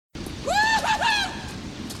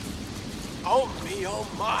Oh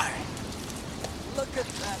my! Look at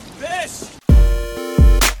that fish!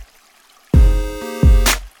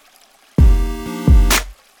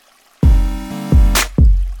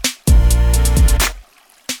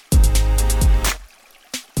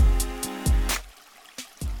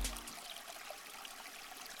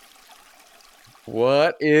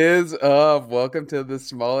 What is up? Welcome to the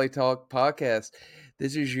Smalley Talk podcast.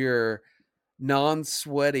 This is your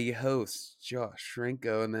non-sweaty host, Josh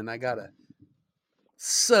Shrinko, and then I got a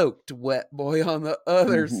soaked wet boy on the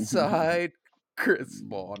other side, Chris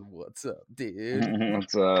Vaughn. What's up, dude?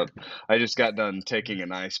 What's up? I just got done taking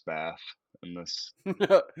an ice bath in this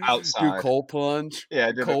Do outside. cold plunge? Yeah,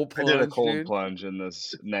 I did a cold dude. plunge in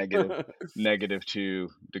this negative 2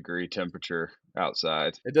 degree temperature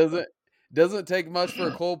outside. It doesn't take much for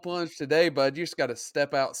a cold plunge today, bud. You just got to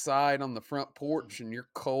step outside on the front porch, and you're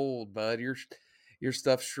cold, bud. Your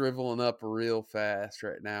stuff's shriveling up real fast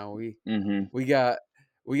right now. We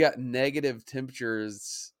got negative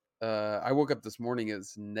temperatures. I woke up this morning,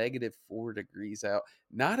 it's -4 degrees out.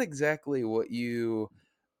 Not exactly what you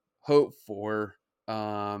hope for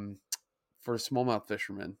smallmouth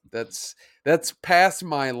fishermen. That's past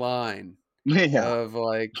my line Yeah, of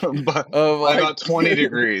like by about 20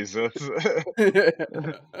 degrees.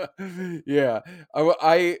 Yeah,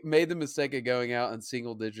 I made the mistake of going out in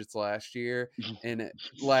single digits last year, and it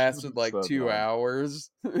lasted like So 2 dumb. hours.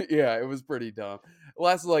 Yeah, it was pretty dumb. It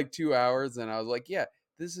lasted like 2 hours, and I was like, yeah,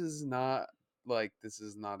 this is not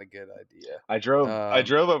a good idea. I drove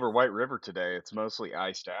Um, over White River today. It's mostly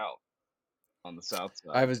iced out on the south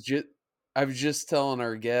I side. was just telling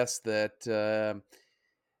our guests that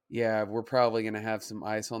yeah, we're probably gonna have some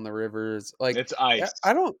ice on the rivers. Like, It's ice.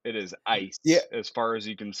 I don't. It is ice Yeah, as far as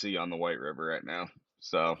you can see on the White River right now.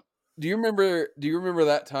 So do you remember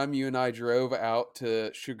that time you and I drove out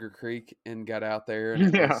to Sugar Creek and got out there,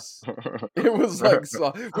 and it yeah. was like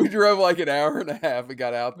we drove like an hour and a half and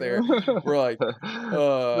got out there. We're like,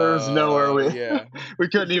 There's nowhere yeah. we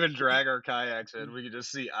couldn't even drag our kayaks in. We could just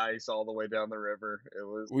see ice all the way down the river. It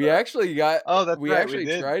was We actually oh, that's right, we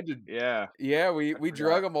did. tried to. Yeah, Yeah, I we forgot.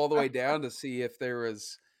 drug them all the way down to see if there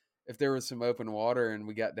was some open water, and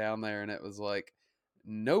we got down there, and it was like,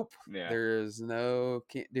 nope, Yeah. there's no,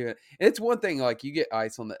 can't do it. And it's one thing, like, you get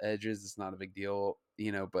ice on the edges, it's not a big deal,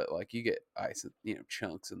 but like you get ice,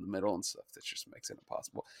 chunks in the middle and stuff that just makes it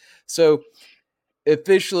impossible. So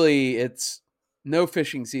officially, it's no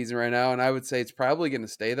fishing season right now, and I would say it's probably going to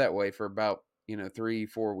stay that way for about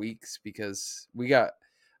 3-4 weeks, because we got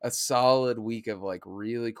a solid week of like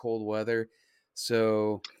really cold weather.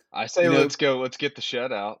 So I say let's get the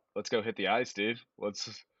shed out. Let's go hit the ice, dude.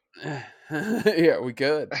 yeah, we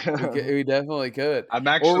could. We definitely could. I'm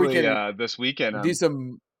Or we actually can this weekend do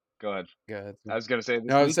some. go ahead. Go ahead. I was gonna say this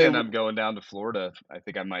No, I would say weekend I'm going down to Florida. I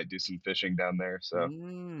think I might do some fishing down there. So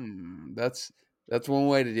that's one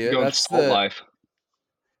way to do it. going salt life.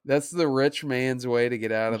 That's the rich man's way to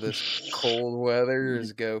get out of this cold weather,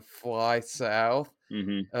 is go fly south.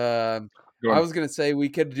 I was gonna say we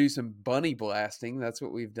could do some bunny blasting. That's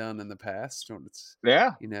what we've done in the past when it's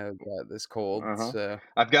Yeah. got this cold. Uh-huh. So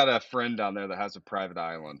I've got a friend down there that has a private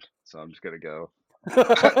island, so I'm just gonna go.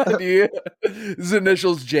 his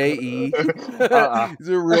initials JE. Uh-uh. He's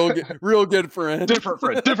a real good friend. Different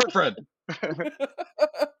friend.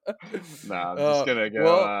 No, I'm just gonna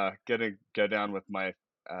go go down with my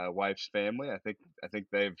wife's family. I think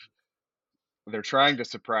they're trying to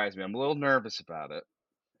surprise me. I'm a little nervous about it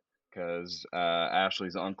because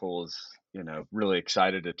Ashley's uncle is, really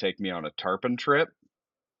excited to take me on a tarpon trip.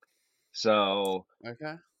 So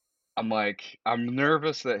Okay. I'm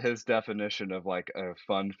nervous that his definition of like a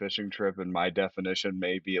fun fishing trip and my definition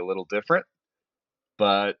may be a little different,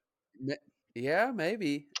 but Yeah,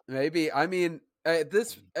 maybe. I mean, at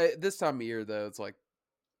this time of year, though, it's like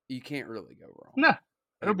you can't really go wrong. nah,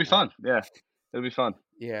 it'll be fun. Yeah, it'll be fun.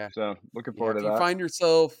 Yeah. So looking Yeah, forward if to you that. find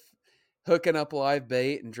yourself hooking up live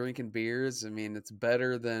bait and drinking beers, I mean, it's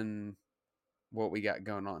better than what we got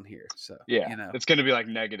going on here. So Yeah, it's gonna be like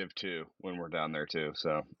 -2 when we're down there too.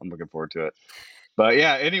 So I'm looking forward to it. But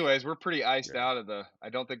yeah, anyways, we're pretty iced out of I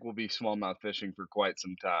don't think we'll be smallmouth fishing for quite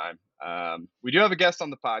some time. We do have a guest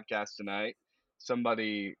on the podcast tonight,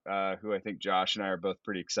 somebody who I think Josh and I are both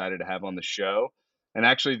pretty excited to have on the show. And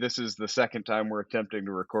actually, this is the second time we're attempting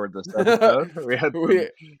to record this episode. We had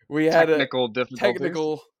we had technical difficulties.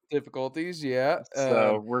 technical difficulties, yeah.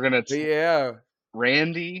 So we're gonna yeah.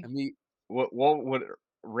 Randy. I mean, What would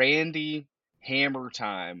Randy Hammer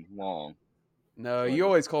Time long? no, you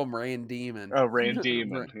always call him Rand Demon. Oh, Rand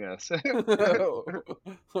Demon, yes.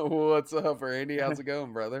 What's up, Randy? How's it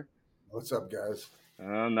going, brother? What's up, guys?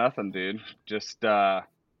 Nothing, dude. Just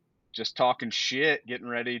just talking shit, getting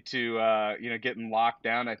ready to getting locked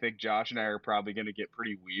down. I think Josh and I are probably going to get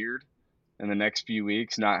pretty weird in the next few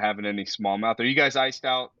weeks, not having any smallmouth. Are you guys iced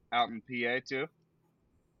out in PA too?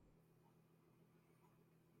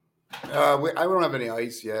 I don't have any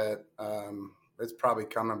ice yet. It's probably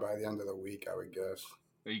coming by the end of the week, I would guess.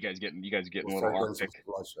 Are you guys getting a We'll little start getting some Arctic,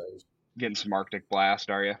 slush ice. getting some Arctic blast?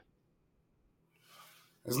 Are you?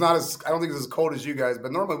 It's not as I don't think it's as cold as you guys,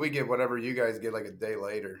 but normally we get whatever you guys get like a day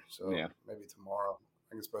later. So Yeah. maybe tomorrow. I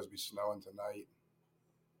think it's supposed to be snowing tonight.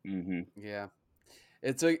 Mm-hmm. Yeah.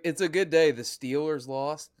 It's a good day. The Steelers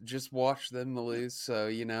lost. Just watched them lose. So,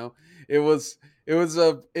 it was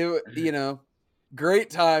great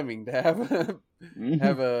timing to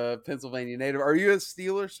have a Pennsylvania native. Are you a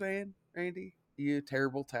Steelers fan, Randy? You a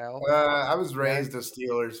terrible towel? I was raised a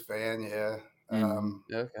Steelers fan, yeah.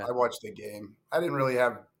 Okay. I watched the game. I didn't really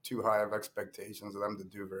have too high of expectations of them to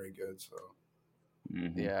do very good. So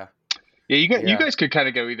Yeah. Yeah, you guys could kind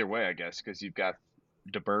of go either way, I guess, because you've got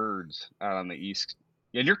the Birds out on the east,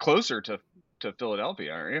 and you're closer to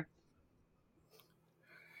Philadelphia, aren't you?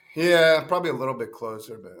 yeah, probably a little bit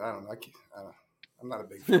closer, but I don't know. I'm not a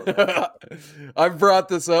big Philadelphia. I've brought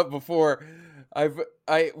this up before.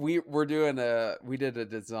 We did a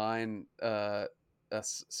design, a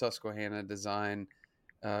Susquehanna design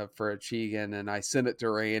for a Chegan, and I sent it to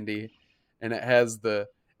Randy, and it has the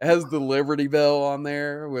Liberty Bell on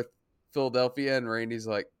there with Philadelphia, and Randy's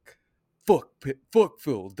like, fuck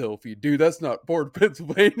Philadelphia, dude. That's not part of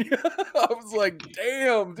Pennsylvania. I was like,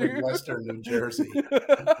 damn, dude. Like Western New Jersey.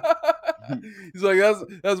 He's like,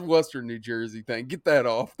 that's Western New Jersey thing. Get that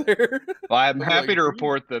off there. Well, I'm happy to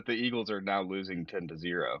report that the Eagles are now losing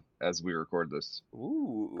 10-0 as we record this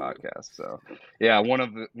podcast. So, yeah, one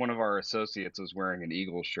of our associates was wearing an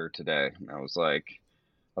Eagles shirt today, and I was like,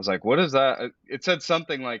 what is that? It said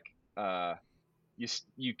something like,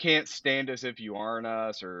 you can't stand us if you aren't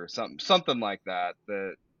us, or something like that.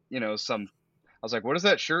 I was like, what does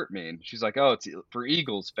that shirt mean? She's like, oh, it's for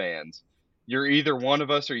Eagles fans. You're either one of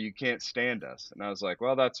us or you can't stand us. And I was like,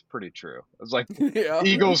 well, that's pretty true. I was like, Yeah.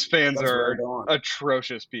 Eagles fans That's are right on.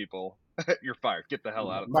 atrocious people. You're fired. Get the hell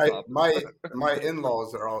out of the pub. My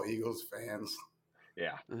in-laws are all Eagles fans.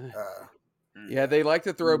 Yeah. Yeah, they like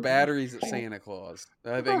to throw batteries at Santa Claus.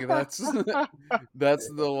 I think that's the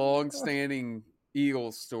long-standing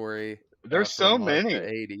Eagles story. There's so many. The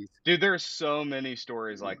 80s. Dude, there's so many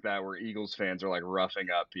stories like that where Eagles fans are like roughing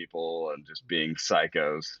up people and just being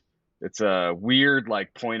psychos. It's a weird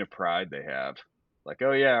like point of pride they have. Like,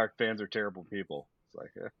 oh yeah, our fans are terrible people. It's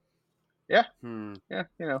like, yeah,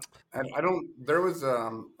 I don't. There was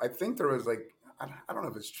I think there was like I don't know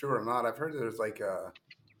if it's true or not. I've heard there's like a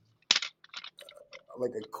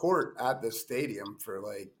court at the stadium for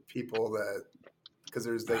like people that because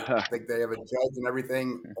there's like they have a judge and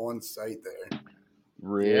everything on site there.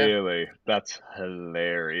 Really? Yeah. That's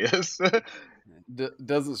hilarious.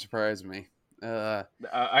 Doesn't surprise me.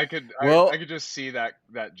 I could just see that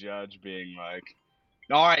judge being like,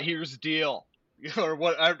 all right, here's the deal. Or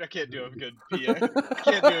what? I can't do a good PA. I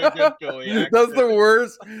can't do a good Philly accent.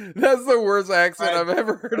 That's the worst accent I've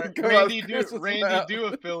ever heard. Randy, do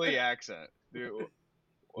a Philly accent.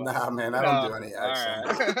 Nah, man, I don't do any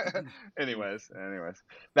accent. Right. Anyways,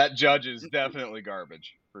 that judge is definitely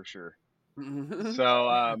garbage for sure.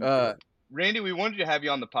 So, Randy, we wanted to have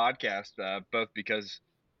you on the podcast, both because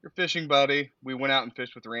you're a fishing buddy. We went out and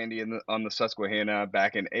fished with Randy on the Susquehanna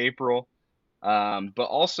back in April. But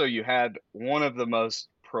also you had one of the most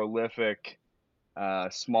prolific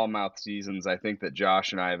smallmouth seasons I think that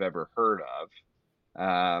Josh and I have ever heard of.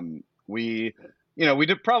 We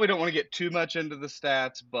probably don't want to get too much into the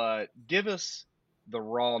stats, but give us the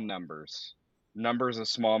raw numbers of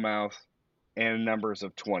smallmouth and numbers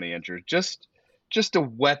of 20 inchers, just to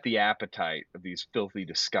whet the appetite of these filthy,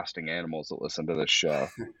 disgusting animals that listen to this show.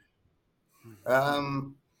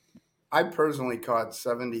 I personally caught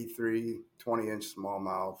 73 20-inch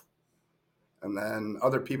smallmouth, and then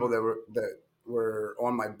other people that were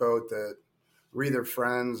on my boat that were either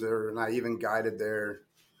friends or not even guided there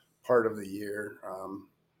part of the year.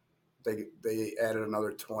 They added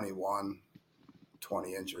another 21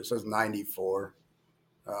 20 inches, so it's 94.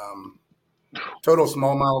 Total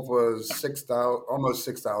smallmouth was almost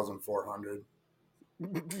 6,400.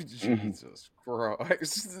 Jesus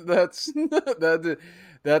Christ. That's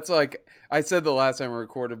like I said the last time I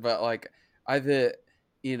recorded, but like I've hit,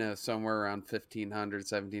 somewhere around 1,500,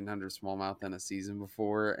 1,700 smallmouth in a season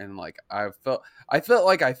before, and like I felt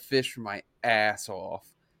like I fished my ass off.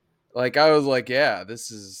 Like I was like, yeah,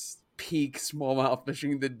 this is peak smallmouth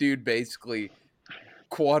fishing. The dude basically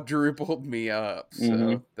quadrupled me up. So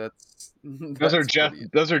Mhm. that's Those are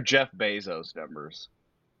Jeff Bezos numbers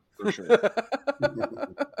for sure.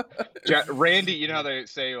 Randy, you know how they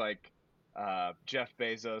say like Jeff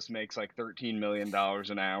Bezos makes like $13 million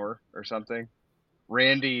an hour or something?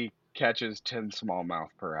 Randy catches 10 smallmouth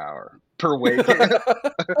per hour per waking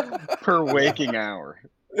hour.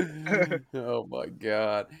 Oh my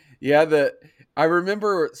god. Yeah, I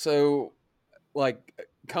remember, so like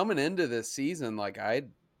coming into this season, like I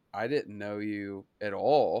didn't know you at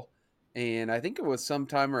all. And I think it was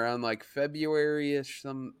sometime around like February-ish,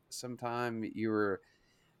 sometime you were,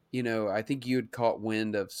 I think you had caught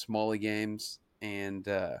wind of Smalley games, and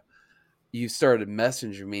you started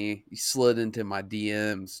messaging me. You slid into my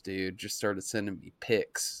DMs, dude. Just started sending me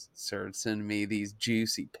pics. Started sending me these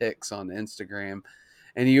juicy pics on Instagram.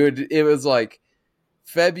 And it was like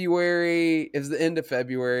February, it was the end of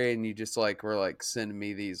February, and you just like were like sending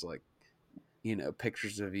me these like,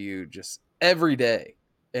 pictures of you just every day.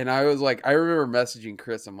 And I was like, I remember messaging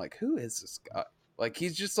Chris. I'm like, who is this guy? Like,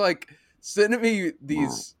 he's just like sending me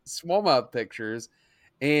these smallmouth pictures.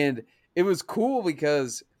 And it was cool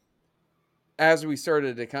because as we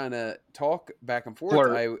started to kind of talk back and forth,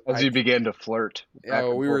 Flirt as you began to flirt back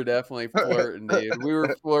oh, and we were forth. definitely flirting, dude. We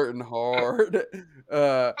were flirting hard.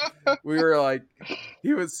 We were like,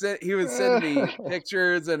 he was sending me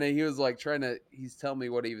pictures, and he was like he's telling me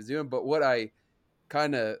what he was doing. But what I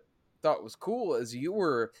kind of thought was cool is you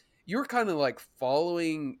were kind of like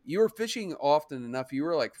you were fishing often enough. You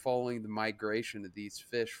were like following the migration of these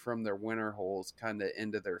fish from their winter holes kind of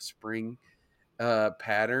into their spring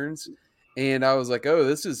patterns. And I was like, oh,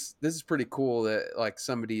 this is pretty cool that like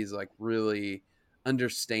somebody is like really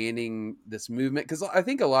understanding this movement, because I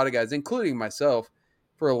think a lot of guys, including myself,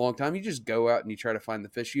 for a long time, you just go out and you try to find the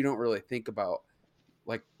fish. You don't really think about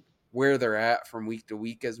like where they're at from week to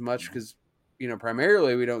week as much, because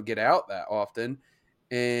primarily we don't get out that often.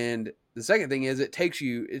 And the second thing is it takes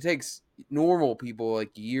normal people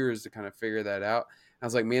like years to kind of figure that out. I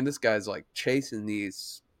was like, man, this guy's like chasing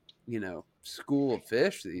these school of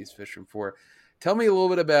fish that he's fishing for. Tell me a little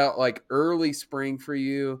bit about like early spring for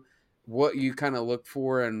you, what you kind of look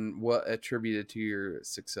for, and what attributed to your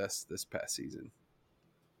success this past season.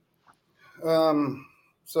 So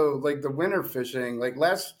like the winter fishing, like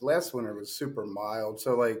last winter was super mild.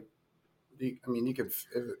 So like, you could,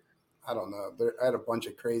 I don't know, I had a bunch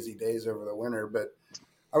of crazy days over the winter, but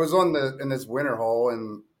I was in this winter hole,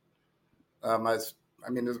 and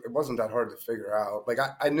it wasn't that hard to figure out. Like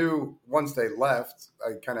I knew once they left,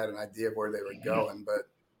 I kind of had an idea of where they were going, but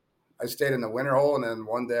I stayed in the winter hole, and then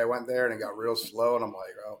one day I went there and it got real slow, and I'm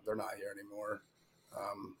like, oh, they're not here anymore.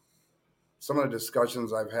 Some of the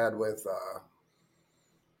discussions I've had with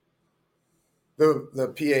the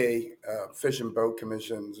PA Fish and Boat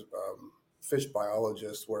Commission's fish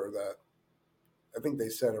biologists were that I think they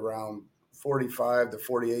said around 45 to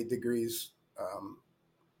 48 degrees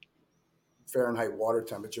Fahrenheit water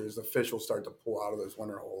temperatures, the fish will start to pull out of those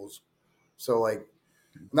winter holes. So like,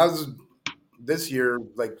 and that was this year,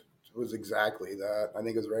 like was exactly that. I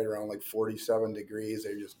think it was right around like 47 degrees.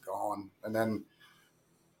 They're just gone. And then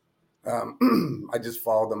I just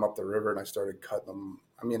followed them up the river and I started cutting them.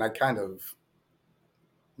 I kind of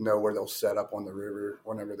know where they'll set up on the river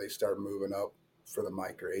whenever they start moving up for the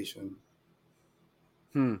migration.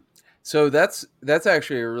 So that's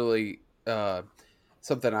actually a really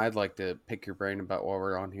something I'd like to pick your brain about while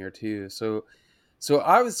we're on here too. So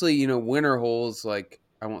obviously, winter holes, like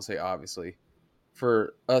I won't say obviously,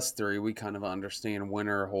 for us three, we kind of understand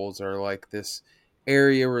winter holes are like this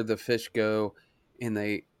area where the fish go and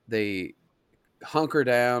they hunker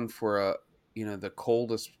down for the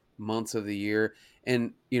coldest months of the year.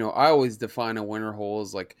 And I always define a winter hole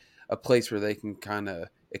as like a place where they can kind of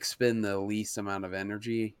expend the least amount of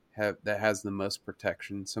energy, that has the most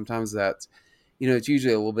protection. Sometimes that's it's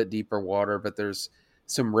usually a little bit deeper water, but there's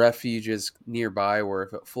some refuges nearby where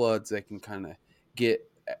if it floods they can kind of get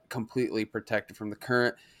completely protected from the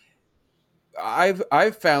current.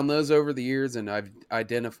 I've found those over the years, and I've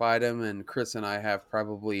identified them, and Chris and I have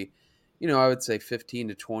probably, I would say 15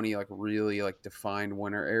 to 20 like really like defined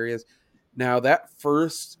winter areas. Now that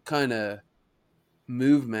first kind of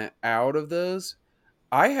movement out of those,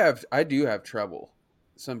 I do have trouble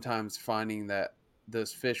sometimes finding that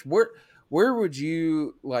those fish. Where would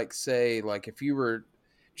you like say, like if you were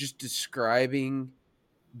just describing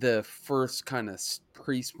the first kind of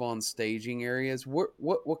pre-spawn staging areas,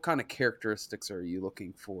 what kind of characteristics are you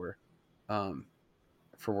looking um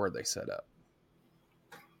for where they set up?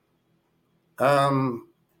 Um,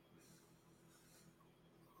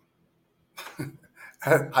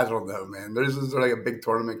 I don't know, man. There's like a big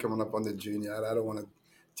tournament coming up on the junior. I don't want to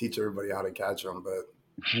teach everybody how to catch them. But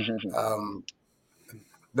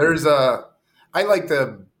there's I like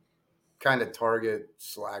to kind of target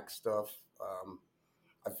slack stuff.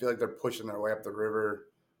 I feel like they're pushing their way up the river,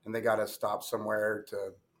 and they got to stop somewhere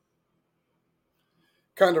to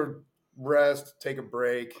kind of rest, take a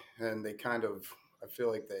break, and they kind of. I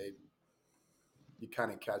feel like you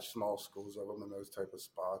kind of catch small schools of them in those type of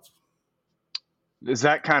spots. Is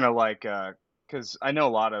that kind of like because I know a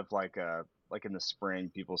lot of like in the spring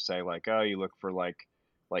people say like, oh, you look for like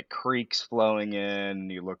creeks flowing in,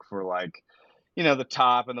 you look for like, you know, the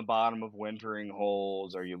top and the bottom of wintering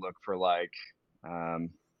holes, or you look for like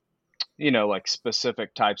um you know, like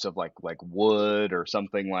specific types of like wood or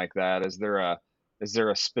something like that. Is there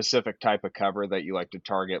a specific type of cover that you like to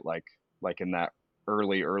target like in that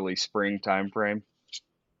early spring time frame?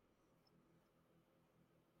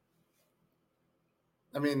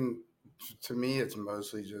 I mean, to me, it's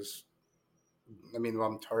mostly just. I mean,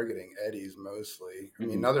 I'm targeting eddies mostly. I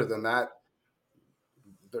mean, Hmm. other than that,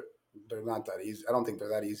 they're they're not that easy. I don't think they're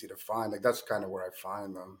that easy to find. Like that's kind of where I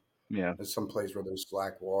find them. Yeah. There's some place where there's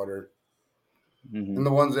slack water, Hmm. and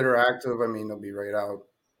the ones that are active, I mean, they'll be right out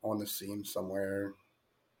on the seam somewhere.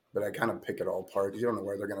 But I kind of pick it all apart because you don't know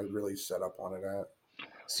where they're going to really set up on it at.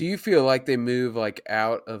 So you feel like they move like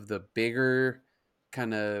out of the bigger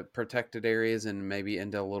kind of protected areas and maybe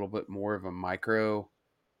into a little bit more of a micro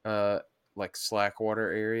uh like slack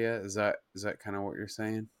water area? Is that kind of what you're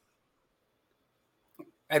saying?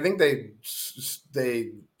 I think they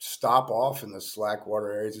stop off in the slack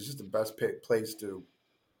water areas. It's just the best place to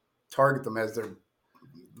target them as they're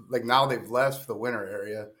like now they've left the winter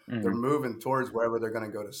area. They're Hmm. moving towards wherever they're going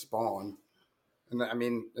to go to spawn. And I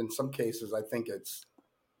mean, in some cases,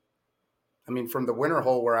 I mean, from the winter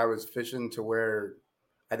hole where I was fishing to where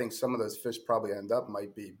I think some of those fish probably end up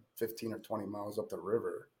might be 15 or 20 miles up the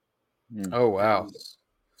river. Oh wow. And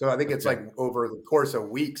so I think it's Okay. like over the course of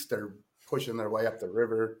weeks, they're pushing their way up the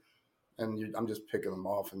river. And I'm just picking them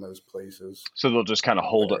off in those places So they'll just kind of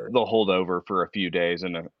where, hold over for a few days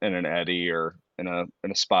in an eddy or in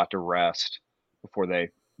a spot to rest before they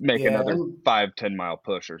make yeah. another And 5-10 mile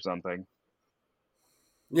push or something.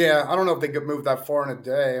 yeah, I don't know if they could move that far in a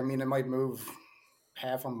day. I mean, it might move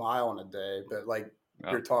half a mile in a day, but like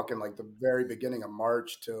Oh, you're talking like the very beginning of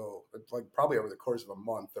March till like probably over the course of a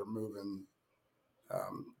month, they're moving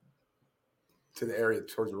um, to the area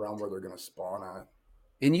towards around where they're going to spawn at.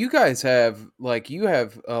 And you guys have you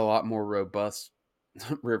have a lot more robust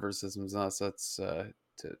river systems than us. That's to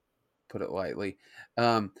put it lightly.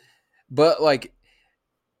 Um, but like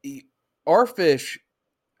our fish,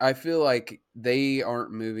 I feel like they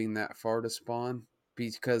aren't moving that far to spawn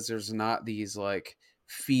because there's not these like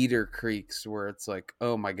feeder creeks where it's like,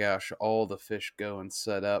 oh my gosh, all the fish go and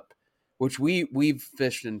set up, which we've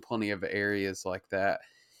fished in plenty of areas like that.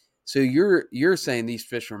 So you're saying these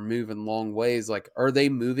fish are moving long ways. Like, are they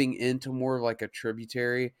moving into more of like a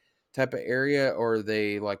tributary type of area, or are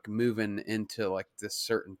they like moving into like this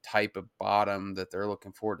certain type of bottom that they're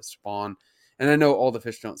looking for to spawn? And I know all the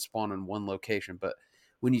fish don't spawn in one location, but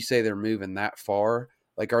when you say they're moving that far,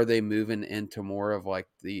 like, are they moving into more of like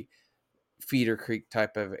the feeder creek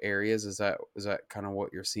type of areas? Is that kind of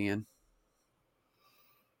what you're seeing?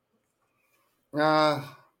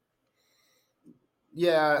 Uh,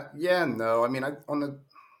 yeah, and no. I mean,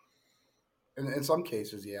 in some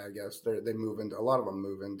cases, yeah, I guess they move into a lot of them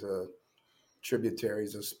move into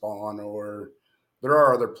tributaries of spawn, or there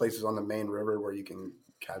are other places on the main river where you can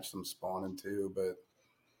catch them spawning too. But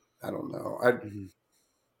I don't know.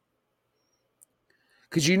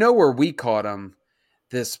 Because you know where we caught them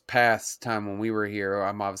this past time when we were here.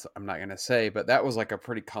 I'm not gonna say, but that was like a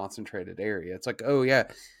pretty concentrated area. It's like, oh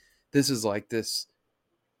yeah, this is like this.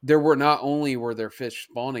 There were not only were there fish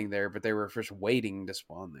spawning there, but there were fish waiting to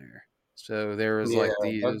spawn there. So there was Yeah, like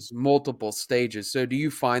these multiple stages. So do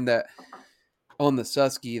you find that on the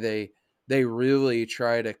Susky they really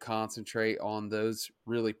try to concentrate on those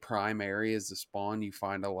really prime areas to spawn? You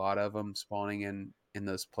find a lot of them spawning in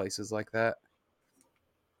those places like that.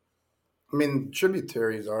 I mean,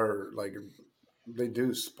 tributaries are like they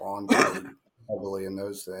do spawn pretty heavily in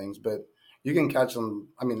those things, but you can catch them.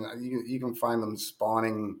 I mean, you can find them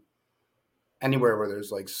spawning anywhere where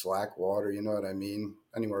there's like slack water. You know what I mean?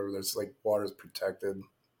 Anywhere where there's like water's protected. I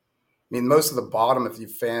mean, most of the bottom, if you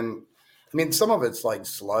fan, I mean, some of it's like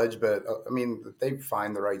sludge, but I mean, they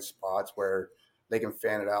find the right spots where they can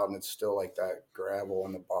fan it out, and it's still like that gravel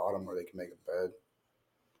on the bottom where they can make a bed.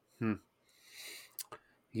 Hmm.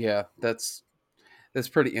 Yeah, that's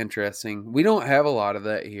pretty interesting. We don't have a lot of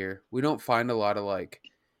that here. We don't find a lot of like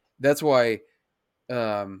that's why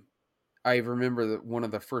um I remember that one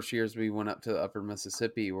of the first years we went up to the upper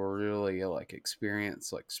Mississippi, we really like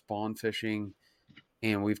experienced like spawn fishing,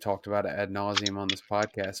 and we've talked about it ad nauseum on this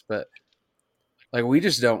podcast, but like we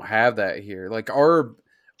just don't have that here. Like our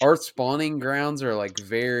spawning grounds are like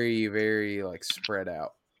very, very like spread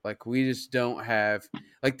out. Like we just don't have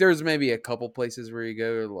like there's maybe a couple places where you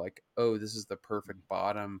go like, oh, this is the perfect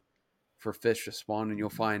bottom for fish to spawn, and you'll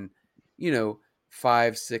find, you know,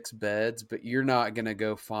 5, 6 beds, but you're not gonna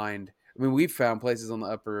go find. I mean, we've found places on the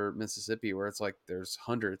upper Mississippi where it's like there's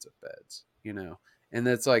hundreds of beds, you know, and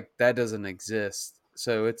that's like that doesn't exist.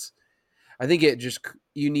 So it's I think it just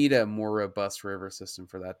you need a more robust river system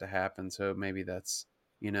for that to happen. So maybe that's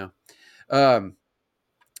you know. Um,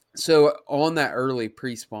 so on that early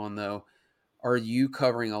pre-spawn though, are you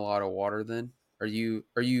covering a lot of water then? Are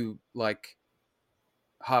you like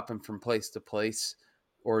hopping from place to place,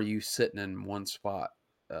 or are you sitting in one spot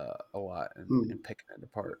a lot Hmm. and picking it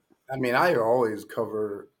apart? I mean, I always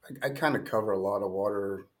cover. I kind of cover a lot of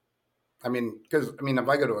water. I mean, because I mean, if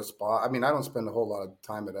I go to a spot, I mean, I don't spend a whole lot of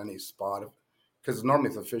time at any spot because normally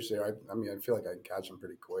if the fish there, I mean, I feel like I can catch them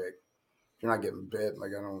pretty quick. If you're not getting bit,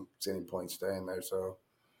 like I don't see any point staying there. So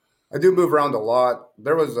I do move around a lot.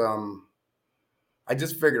 There was I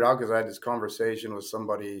just figured out because I had this conversation with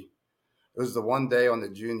somebody. It was the one day on the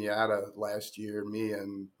Juniata last year. Me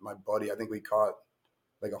and my buddy, I think we caught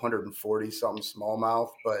like 140 something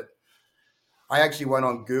smallmouth, but I actually went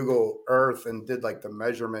on Google Earth and did like the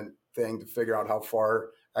measurement thing to figure out how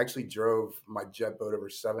far. I actually drove my jet boat over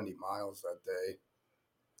 70 miles that day.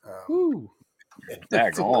 Woo,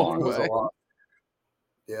 that's a Daggone. long It was a way. lot.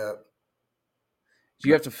 Yeah. Do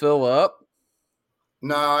you have to fill up?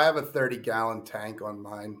 No, I have a 30-gallon tank on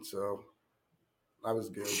mine, so I was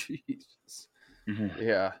good. Jesus. Mhm.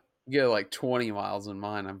 Yeah. You get like 20 miles in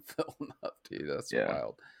mine. I'm filling up, dude. That's Yeah.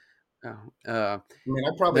 wild. Oh, I mean,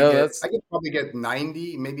 no, that's I could probably get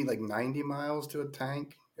 90, maybe like 90 miles to a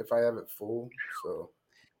tank if I have it full. So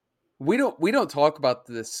we don't talk about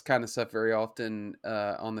this kind of stuff very often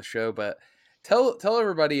on the show, but tell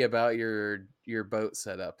everybody about your boat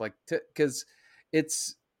setup, like because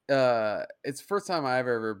it's the first time I've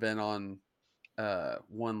ever been on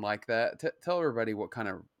one like that. Tell everybody what kind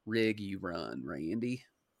of rig you run, Randy.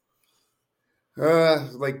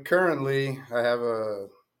 like currently I have a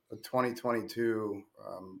 2022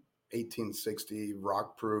 1860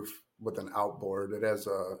 rock proof with an outboard. It's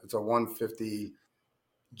a 150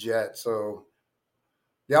 jet, so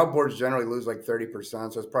the outboards generally lose like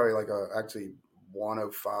 30%. So it's probably like actually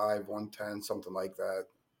 105, 110, something like that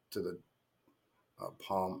to the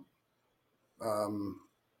pump. Um,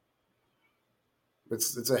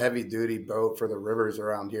 it's a heavy duty boat for the rivers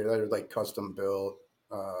around here. They're like custom built.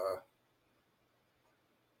 I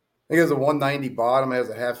think it has a 190 bottom. It has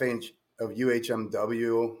a half inch of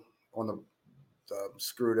UHMW on the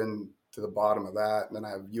screwed in to the bottom of that, and then I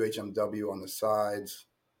have UHMW on the sides.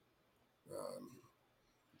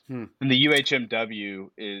 And the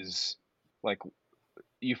UHMW is like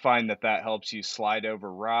you find that helps you slide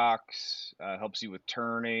over rocks, helps you with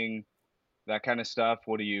turning, that kind of stuff.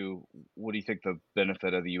 What do you think the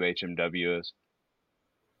benefit of the UHMW is?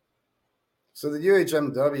 So the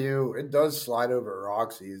UHMW, it does slide over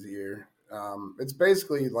rocks easier. It's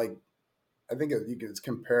basically like I think it's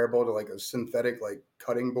comparable to like a synthetic like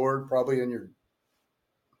cutting board, probably in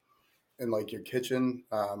like your kitchen.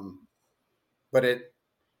 But it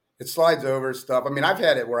slides over stuff. I mean, I've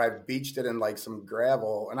had it where I've beached it in like some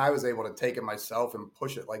gravel, and I was able to take it myself and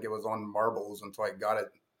push it like it was on marbles until I got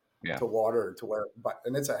it Yeah. to water to where. But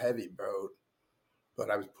and it's a heavy boat,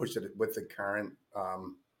 but I was pushing it with the current.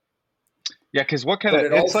 Yeah, because what kind But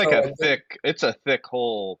of it it's also, like I think, it's a thick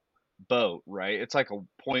hull boat, right? It's like a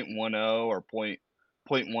 .10 or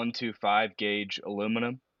 .125 gauge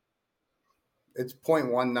aluminum. it's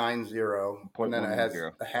 0.190, and then it has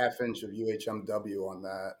 0.110. a half inch of UHMW on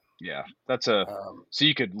that. Yeah, Um, so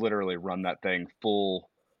you could literally run that thing full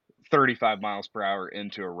 35 miles per hour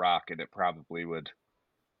into a rock, and it probably would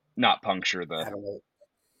not puncture the. I don't know.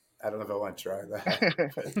 I don't know if I want to try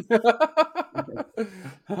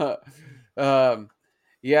that. um,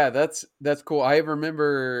 yeah, that's cool. I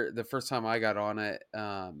remember the first time I got on it.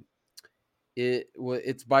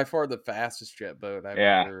 It's by far the fastest jet boat I've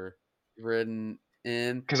Yeah, ever ridden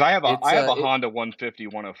in. because I have It's a it, Honda 150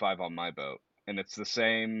 105 on my boat, and it's the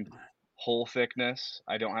same hull thickness.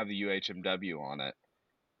 I don't have the UHMW on it,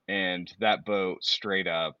 and that boat straight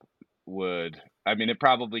up would. I mean, it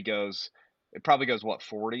probably goes what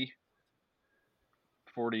 40,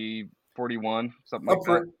 41, something like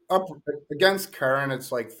that. up against current,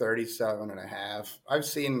 it's like 37 and a half. I've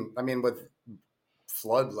seen, I mean, with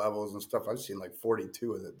flood levels and stuff, I've seen like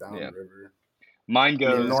 42 with it Yeah. downriver. Mine I mean,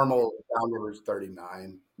 goes normal downriver is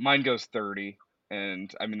 39. 30,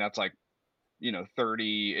 and I mean that's like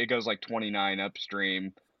 30. It goes like 29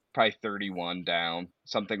 upstream, probably 31 down,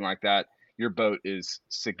 something like that. Your boat is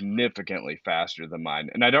significantly faster than mine,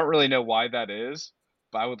 and I don't really know why that is,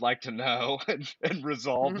 but I would like to know and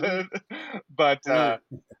resolve it. But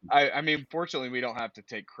I mean, fortunately, we don't have to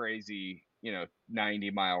take crazy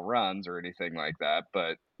 90-mile runs or anything like that.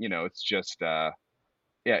 But it's just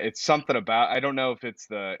yeah, it's something about, I don't know if it's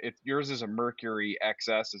yours is a Mercury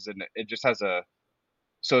XS, is it just has a,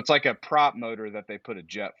 so it's like a prop motor that they put a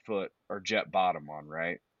jet foot or jet bottom on,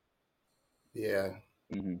 right? Yeah.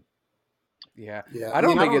 Hmm. Yeah. Yeah. I I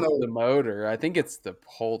mean, don't I think don't it's the know. motor. I think it's the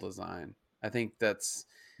hull design. I think that's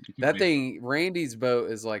that thing. Randy's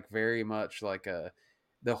boat is like very much like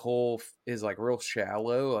the hull is like real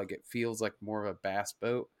shallow. Like it feels like more of a bass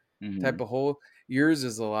boat type Hmm. of hull. Yours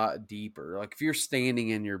is a lot deeper. Like if you're standing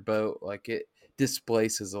in your boat, like it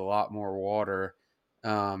displaces a lot more water.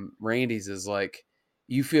 Randy's is like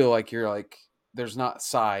you feel like you're like there's not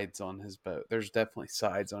sides on his boat. There's definitely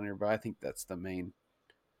sides on your boat. I think that's the main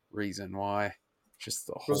reason why. Just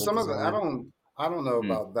the Well, whole some of it, design. I don't know Mm.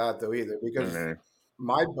 about that though either, because Okay.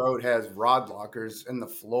 my boat has rod lockers in the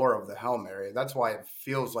floor of the helm area. That's why it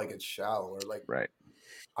feels like it's shallower. Like Right.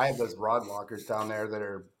 I have those rod lockers down there that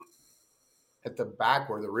are at the back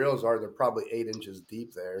where the reels are. They're probably 8 inches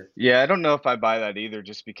deep there. Yeah, I don't know if I buy that either,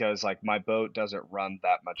 just because like my boat doesn't run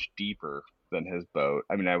that much deeper than his boat.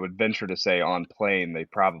 I mean, I would venture to say on plane they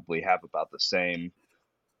probably have about the same.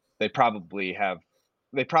 They probably have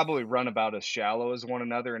they probably run about as shallow as one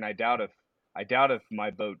another, and I doubt if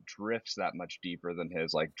my boat drifts that much deeper than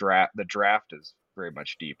his. Like the draft is very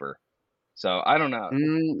much deeper. So I don't know.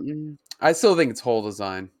 I still think it's whole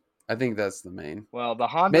design. I think that's the main. Well, the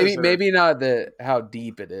Maybe Hondas are maybe not the how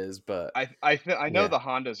deep it is, but I know yeah. the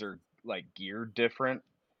Hondas are like geared different,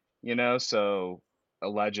 so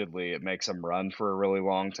allegedly it makes them run for a really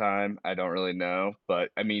long time. I don't really know, but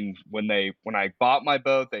I mean when I bought my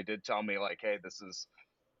boat, they did tell me like, hey, this is,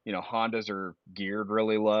 Hondas are geared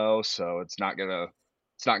really low, so it's not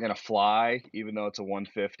gonna fly even though it's a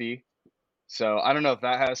 150. So I don't know if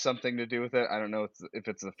that has something to do with it. I don't know if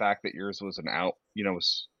it's the fact that yours was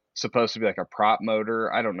was supposed to be like a prop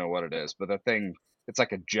motor. I don't know what it is, but the thing, it's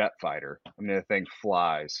like a jet fighter. I mean, the thing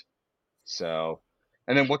flies. So,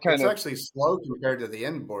 and then what kind It's of? actually slow compared to the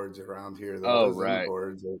inboards around here, though. Oh, Those right,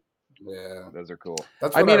 inboards, yeah, those are cool.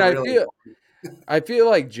 that's I what I mean, really. I feel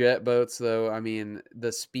like jet boats though. I mean,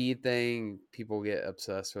 the speed thing, people get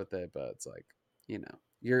obsessed with it, but it's like,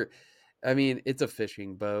 you're I mean, it's a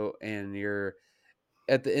fishing boat and you're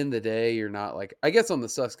at the end of the day, you're not like I guess on the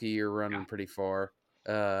Susky you're running pretty far.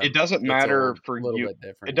 It doesn't It's a matter for little you. bit It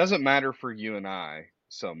different. doesn't matter for you and I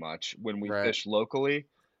so much when we Right. fish locally,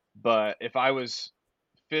 but if I was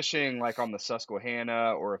fishing like on the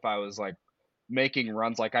Susquehanna, or if I was like making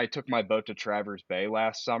runs, like I took my boat to Travers Bay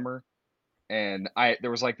last summer, and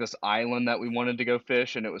there was like this island that we wanted to go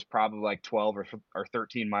fish, and it was probably like 12 or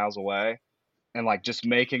 13 miles away, and like just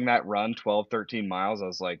making that run 12, 13 miles, I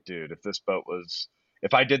was like, dude,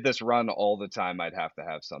 if I did this run all the time, I'd have to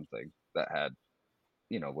have something that had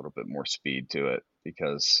a little bit more speed to it,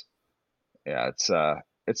 because yeah,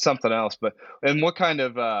 it's something else. But and what kind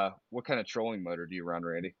of trolling motor do you run,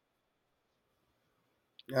 Randy?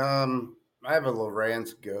 I have a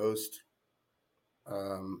Lowrance Ghost.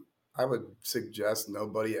 I would suggest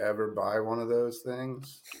nobody ever buy one of those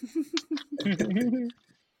things.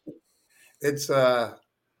 It's I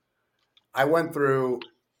went through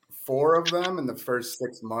 4 of them in the first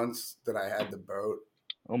 6 months that I had the boat.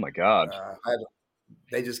 Oh my God.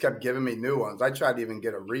 They just kept giving me new ones. I tried to even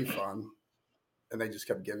get a refund, and they just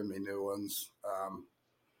kept giving me new ones.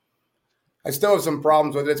 I still have some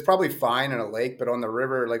problems with it. It's probably fine in a lake, but on the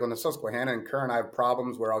river, like on the Susquehanna and Kern, I have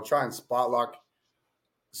problems where I'll try and spot lock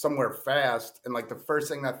somewhere fast, and like the first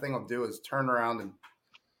thing that thing will do is turn around and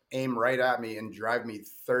aim right at me and drive me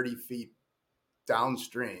 30 feet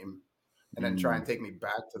downstream, and then try Mm. and take me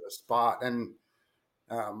back to the spot. And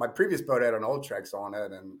my previous boat had an Ultrex on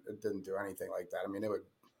it, and it didn't do anything like that. I mean,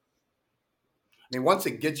 once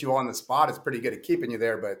it gets you on the spot, it's pretty good at keeping you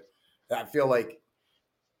there, but I feel like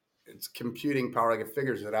it's computing power. Like it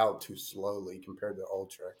figures it out too slowly compared to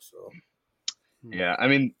Ultrex. So Yeah, I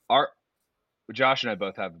mean, our Josh and I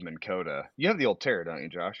both have them in Coda. You have the old Terra, don't you,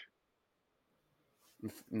 Josh?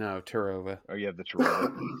 No, Turova. Or you have the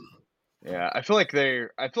Tarova? Yeah, I feel like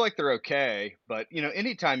they're okay, but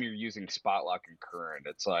anytime you're using spot lock and current,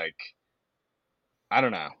 it's like, I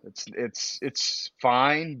don't know. It's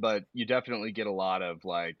fine, but you definitely get a lot of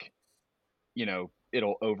like,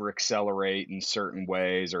 it'll over accelerate in certain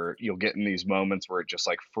ways, or you'll get in these moments where it just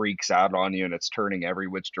like freaks out on you and it's turning every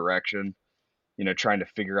which direction, trying to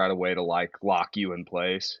figure out a way to like lock you in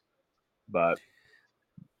place. But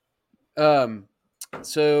Um,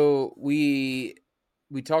 so we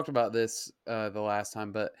talked about this the last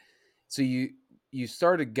time, but so you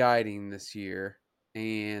started guiding this year,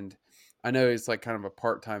 and I know it's like kind of a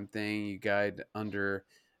part-time thing. You guide under,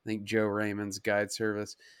 I think, Joe Raymond's guide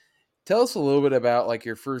service. Tell us a little bit about like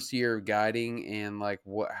your first year of guiding and like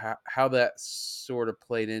how that sort of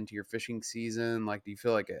played into your fishing season. Like, do you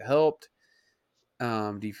feel like it helped?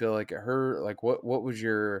 Do you feel like it hurt? Like, what was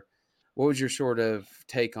your sort of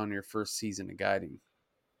take on your first season of guiding?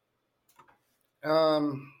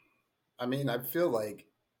 I mean, I feel like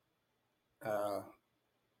uh,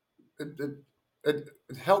 it, it,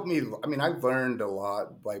 it helped me. I mean, I learned a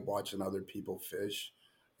lot by watching other people fish,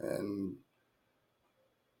 and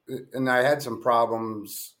I had some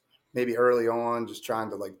problems maybe early on, just trying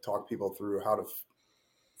to like talk people through how to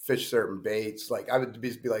fish certain baits. Like I would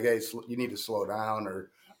be like, "Hey, you need to slow down"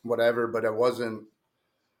 or whatever, but I wasn't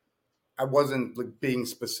like being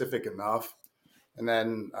specific enough. And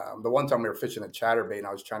then the one time we were fishing a chatterbait, and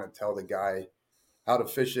I was trying to tell the guy how to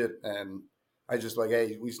fish it, and I just like,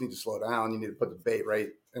 hey, we just need to slow down. You need to put the bait right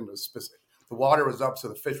in the specific. The water was up, so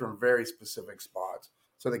the fish were in very specific spots.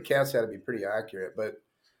 So the cast had to be pretty accurate, but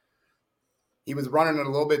he was running it a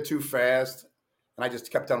little bit too fast, and I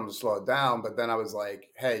just kept telling him to slow it down. But then I was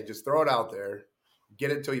like, hey, just throw it out there,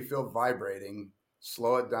 get it until you feel vibrating,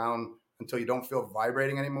 slow it down until you don't feel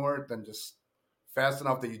vibrating anymore, then just fast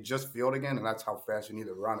enough that you just feel it again, and that's how fast you need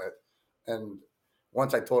to run it. And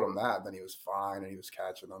once I told him that, then he was fine and he was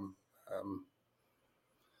catching them.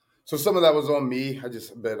 So some of that was on me.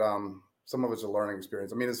 But some of it's a learning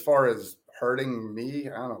experience. I mean, as far as hurting me,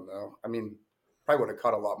 I don't know. I mean, probably would have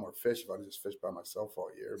caught a lot more fish if I just fished by myself all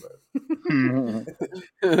year. But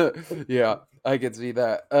Yeah, I could see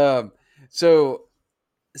that. So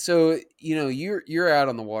you're out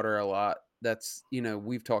on the water a lot. That's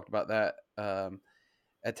we've talked about that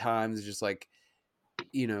at times. Just like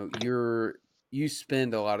you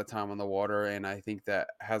spend a lot of time on the water, and I think that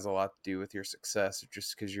has a lot to do with your success,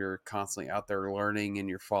 just because you're constantly out there learning and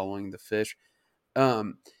you're following the fish.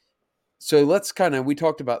 Um, so we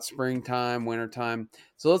talked about springtime, wintertime.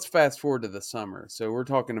 So let's fast forward to the summer. So we're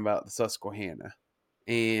talking about the Susquehanna,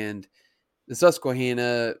 and the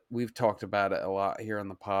Susquehanna, we've talked about it a lot here on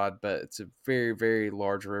the pod, but it's a very, very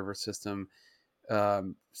large river system.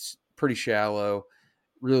 Pretty shallow.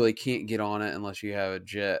 Really can't get on it unless you have a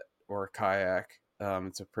jet or a kayak.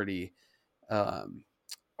 It's a pretty um,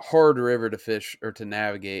 hard river to fish or to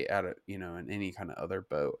navigate out of, in any kind of other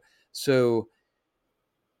boat. So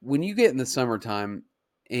when you get in the summertime,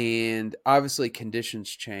 and obviously conditions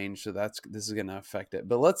change, so this is going to affect it.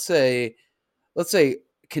 But let's say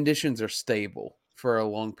conditions are stable for a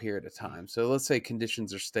long period of time. So let's say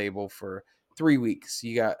conditions are stable for 3 weeks.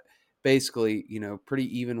 You got basically,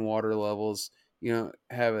 pretty even water levels. You don't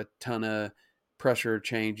have a ton of pressure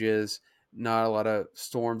changes, not a lot of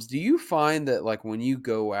storms. Do you find that like when you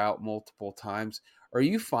go out multiple times, are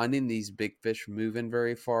you finding these big fish moving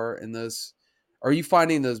very far in those? Are you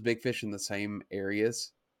finding those big fish in the same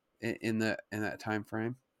areas in that time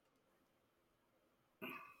frame?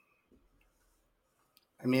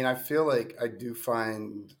 I mean, I feel like I do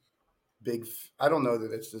find I don't know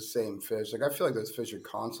that it's the same fish. Like I feel like those fish are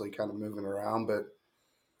constantly kind of moving around, but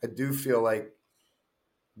I do feel like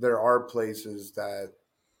there are places that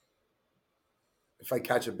if I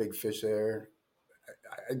catch a big fish there,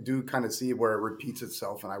 I do kind of see where it repeats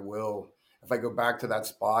itself, and I will. If I go back to that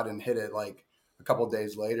spot and hit it like a couple of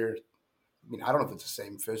days later, I mean, I don't know if it's the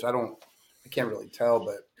same fish. I can't really tell,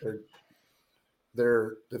 but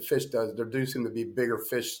the fish there do seem to be bigger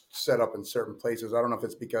fish set up in certain places. I don't know if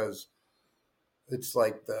it's because it's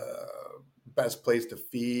like the best place to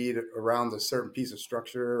feed around a certain piece of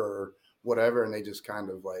structure or whatever, and they just kind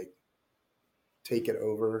of like take it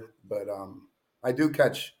over. But I do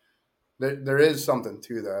catch. There is something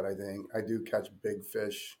to that. I think I do catch big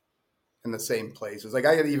fish in the same places. Like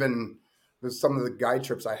I had even there's some of the guide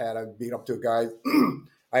trips I had. I beat up to a guy.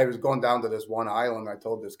 I was going down to this one island. I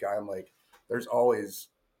told this guy, I'm like, there's always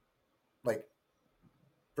like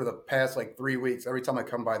for the past like 3 weeks, every time I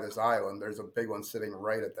come by this island, there's a big one sitting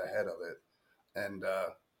right at the head of it. And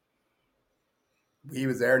he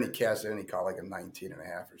was there and he cast it and he caught like a 19 and a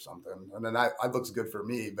half or something. And then I looks good for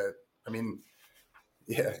me, but I mean,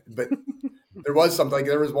 yeah, but there was something like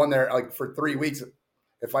there was one there like for 3 weeks.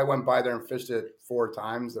 If I went by there and fished it 4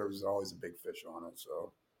 times, there was always a big fish on it.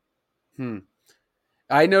 So,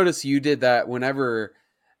 I noticed you did that whenever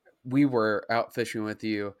we were out fishing with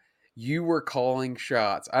you. You were calling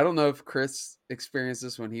shots. I don't know if Chris experienced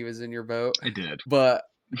this when he was in your boat, I did. but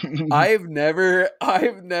I've never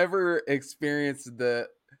experienced the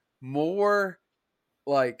more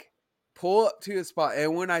like pull up to a spot.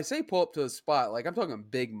 And when I say pull up to a spot, like I'm talking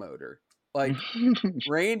big motor. Like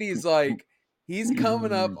Randy's like he's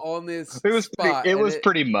coming up on this spot, It and was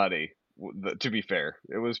pretty muddy. To be fair,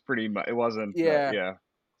 it was pretty. It wasn't. Yeah. Yeah.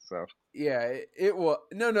 So yeah, it was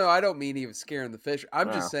no. I don't mean he was scaring the fish.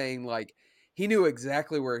 I'm just saying like he knew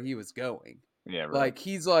exactly where he was going. yeah, right. Like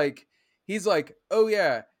he's like, oh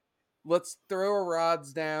yeah, let's throw our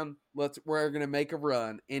rods down. We're gonna make a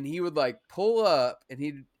run, and he would like pull up,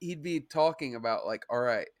 and he'd be talking about like, all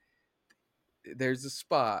right, there's a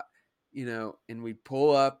spot, and we'd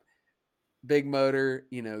pull up, big motor,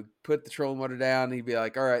 put the trolling motor down. And he'd be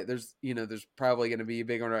like, all right, there's probably gonna be a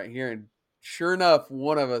big one right here, and sure enough,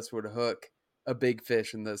 one of us would hook a big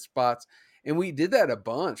fish in those spots, and we did that a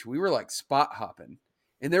bunch. We were like spot hopping,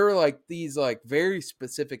 and there were like these like very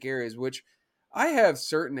specific areas, which I have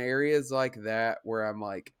certain areas like that where I'm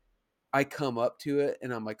like, I come up to it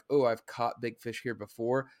and I'm like, oh, I've caught big fish here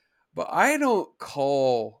before, but I don't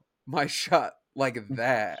call my shot like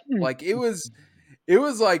that. Like it was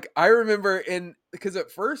like, I remember, and because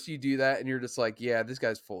at first you do that and you're just like, yeah, this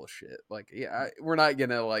guy's full of shit. Like, yeah, we're not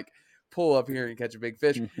gonna like pull up here and catch a big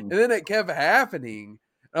fish. And then it kept happening.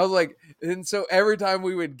 And I was like, and so every time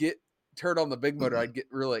we would get turned on the big motor, I'd get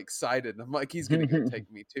really excited. I'm like, he's gonna go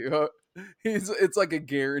take me too. It's like a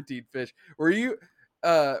guaranteed fish.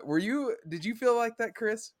 Did you feel like that,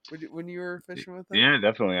 Chris, when you were fishing with him? Yeah,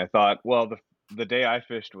 definitely. I thought, well, the day I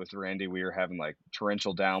fished with Randy, we were having like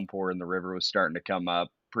torrential downpour and the river was starting to come up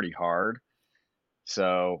pretty hard.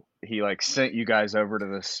 So he like sent you guys over to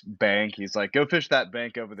this bank. He's like, go fish that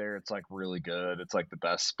bank over there. It's like really good. It's like the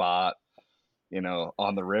best spot,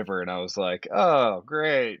 on the river. And I was like, oh,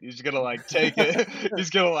 great. He's going to like take it. He's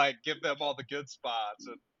going to like give them all the good spots.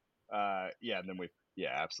 And yeah, and then we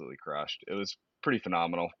absolutely crushed. It was pretty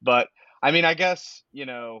phenomenal. But I mean, I guess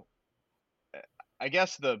the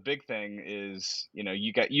big thing is,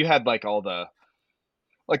 you had like all the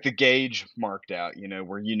gauge marked out,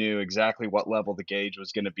 where you knew exactly what level the gauge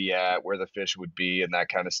was going to be at, where the fish would be, and that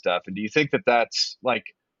kind of stuff. And do you think that that's like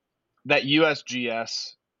that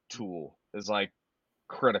USGS tool is like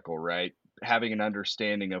critical, right? Having an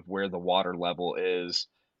understanding of where the water level is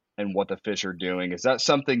and what the fish are doing. Is that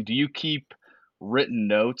something, do you keep written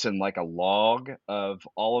notes and like a log of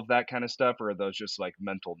all of that kind of stuff, or are those just like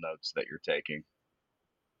mental notes that you're taking?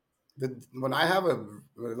 When I have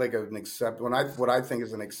what I think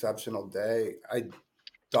is an exceptional day, I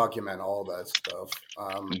document all that stuff.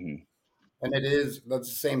 And that's the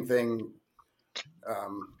same thing.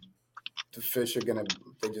 The fish are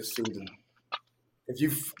they just seem to, if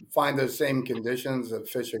you find those same conditions, the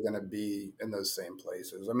fish are going to be in those same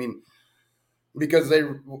places. I mean, because they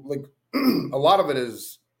like a lot of it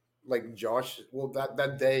is like Josh. Well,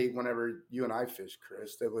 that day, whenever you and I fished,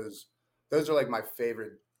 Chris, those are like my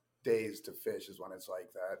favorite days to fish, is when it's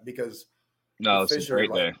like that, because no, it's a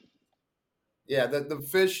great day. Yeah,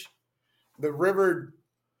 the river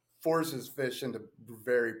forces fish into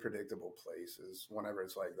very predictable places whenever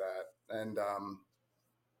it's like that. And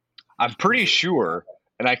I'm pretty sure,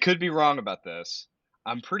 and I could be wrong about this,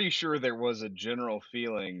 I'm pretty sure there was a general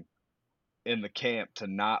feeling in the camp to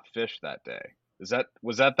not fish that day. Was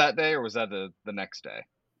that day, or was that the next day?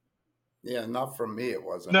 Yeah, not from me. It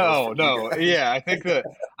wasn't. No. Yeah, I think that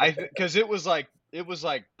because it was like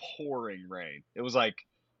pouring rain. It was like,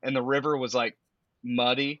 and the river was like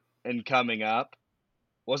muddy and coming up.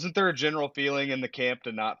 Wasn't there a general feeling in the camp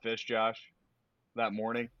to not fish, Josh, that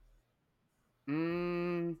morning?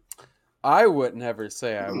 I would never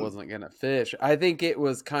say I wasn't gonna fish. I think it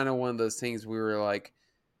was kind of one of those things we were like,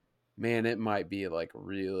 man, it might be like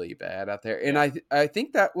really bad out there. And I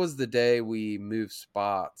think that was the day we moved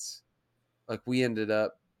spots. Like we ended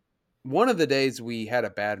up, one of the days we had a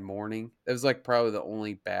bad morning. It was like probably the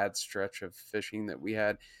only bad stretch of fishing that we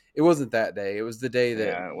had. It wasn't that day. It was the day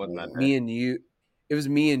that it wasn't that me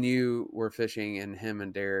and you were fishing, and him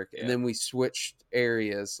and Derek. Yeah. And then we switched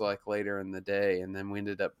areas like later in the day, and then we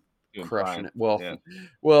ended up crushing it.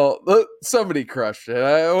 Well, somebody crushed it.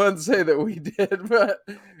 I wouldn't say that we did, but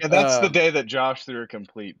yeah, that's the day that Josh threw a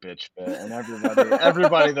complete bitch fit, and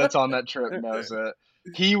everybody that's on that trip knows it.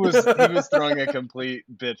 He was throwing a complete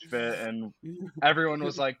bitch fit, and everyone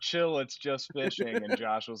was like, chill, it's just fishing. And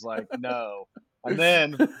Josh was like, no. And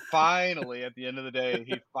then finally, at the end of the day,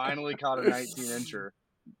 he finally caught a 19-incher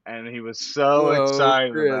and he was so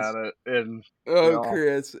excited Chris. about it. And Oh,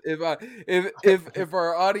 Chris, if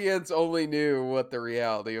our audience only knew what the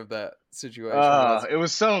reality of that situation was. it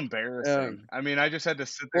was so embarrassing. I mean, I just had to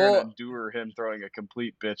sit there and endure him throwing a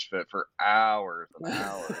complete bitch fit for hours and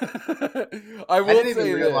hours. I didn't even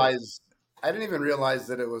say realize. I didn't even realize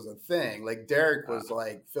that it was a thing. Like Derek was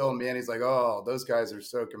like filling me in. He's like, "Oh, those guys are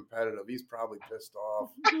so competitive. He's probably pissed off."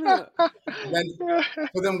 So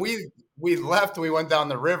then we left. We went down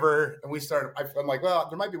the river and we started. I'm like, well,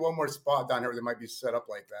 there might be one more spot down here that might be set up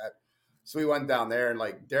like that. So we went down there and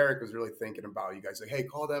like Derek was really thinking about you guys. Like, hey,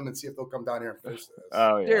 call them and see if they'll come down here and fish this.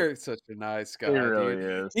 Oh yeah, Derek's such a nice guy. he really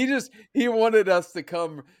dude. is. He wanted us to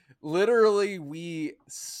come. Literally, we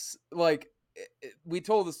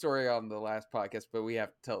told the story on the last podcast, but we have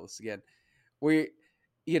to tell this again.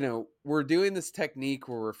 We're doing this technique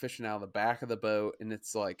where we're fishing out of the back of the boat, and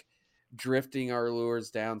it's like drifting our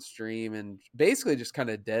lures downstream and basically just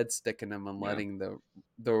kind of dead sticking them and letting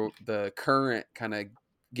the current kind of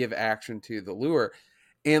give action to the lure.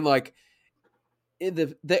 And like in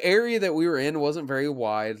the area that we were in wasn't very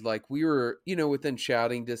wide. Like we were, within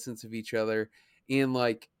shouting distance of each other. And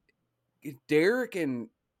like Derek and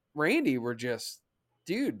Randy were just,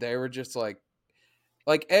 dude, they were just like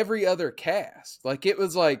every other cast. Like it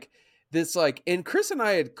was like this, like, and Chris and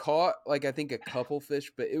I had caught like I think a couple fish,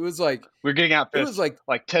 but it was like We're getting out it fished was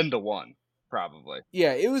like 10-1, probably.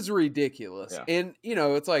 Yeah, it was ridiculous. Yeah. And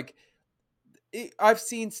it's like I've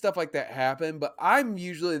seen stuff like that happen, but I'm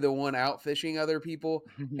usually the one out fishing other people,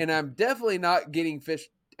 and I'm definitely not getting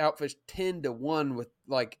outfished 10-1 with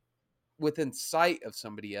like within sight of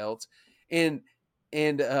somebody else. And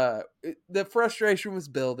the frustration was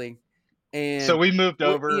building. And so we moved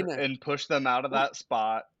over and pushed them out of that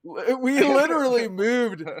spot. We literally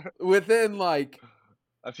moved within like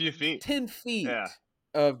a few feet, 10 feet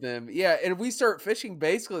of them. Yeah. And we start fishing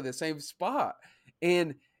basically the same spot.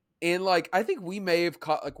 And like, I think we may have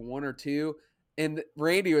caught like one or two. And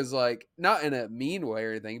Randy was like, not in a mean way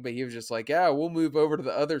or anything, but he was just like, yeah, we'll move over to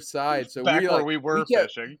the other side. So back where we were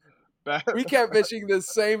fishing. We kept fishing the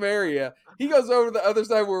same area. He goes over to the other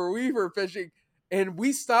side where we were fishing, and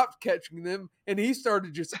we stopped catching them, and he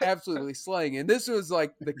started just absolutely slaying. And this was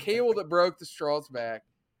like the camel that broke the straw's back,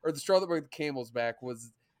 or the straw that broke the camel's back,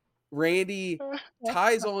 was Randy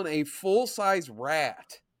ties on a full-size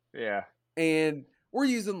rat. Yeah. And we're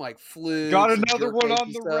using like flukes. Got another one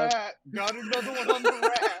on the rat. Got another one on the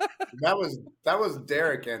rat. That was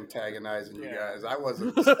Derek antagonizing you guys. I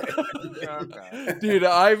wasn't. Okay. Dude,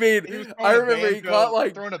 I mean, I remember he caught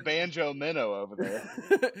like throwing a banjo minnow over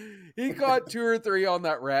there. He caught 2 or 3 on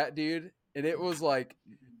that rat, dude, and it was like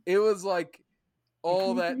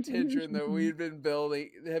all that tension that have been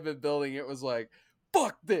building. It was like,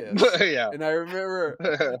 fuck this. Yeah. And I remember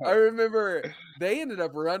they ended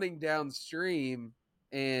up running downstream,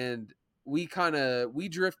 and we caught a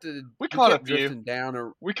few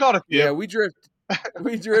down. We caught a few. Yeah, we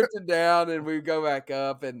drifted down, and we go back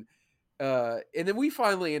up, and then we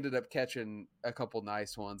finally ended up catching a couple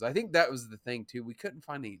nice ones. I think that was the thing too. We couldn't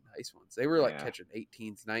find any nice ones. They were like catching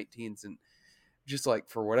 18s, 19s, and just like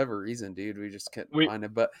for whatever reason, dude, we just couldn't find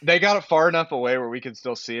it. But they got it far enough away where we could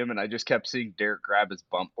still see him, and I just kept seeing Derek grab his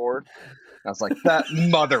bump board. I was like, that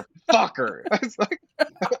motherfucker. I was like,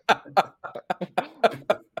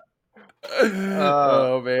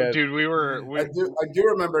 oh man, dude, I do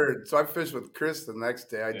remember. So I fished with Chris the next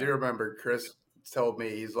day. I do remember Chris told me,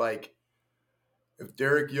 he's like, if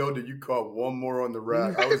Derek yelled that you caught one more on the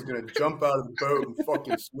rat, I was gonna jump out of the boat and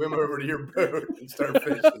fucking swim over to your boat and start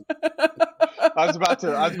fishing. I was about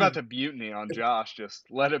to mutiny on Josh. Just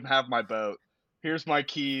let him have my boat. Here's my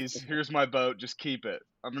keys. Here's my boat. Just keep it.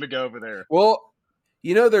 I'm gonna go over there. Well,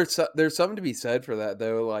 there's something to be said for that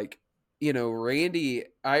though. Like, Randy,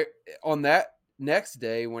 on that next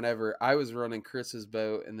day, whenever I was running Chris's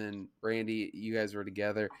boat, and then Randy, you guys were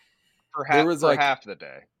together. For half the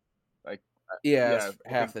day. Like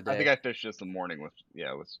half the day. I think I fished just the morning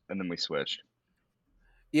and then we switched.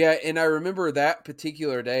 Yeah, and I remember that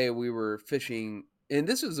particular day we were fishing, and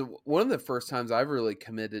this was one of the first times I've really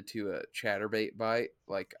committed to a chatterbait bite.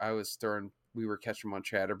 Like we were catching them on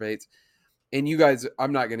chatterbaits. And you guys,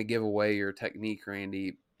 I'm not going to give away your technique,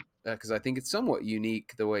 Randy, because I think it's somewhat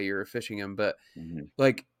unique the way you're fishing them. But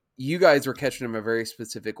like you guys were catching them a very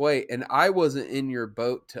specific way, and I wasn't in your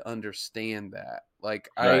boat to understand that. Like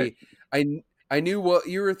right. I knew what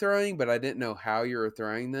you were throwing, but I didn't know how you were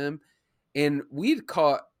throwing them. And we'd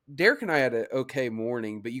caught, Derek and I had an okay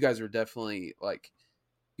morning, but you guys were definitely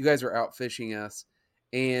you guys were out fishing us.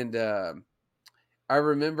 And I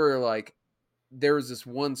remember there was this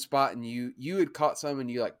one spot, and you had caught some, and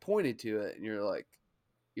you pointed to it, and you're like,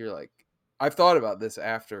 you're like, I've thought about this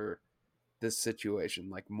after this situation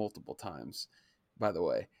like multiple times, by the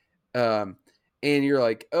way. And you're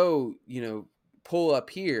like, oh, pull up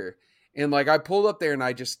here. And like I pulled up there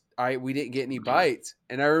and we didn't get any bites.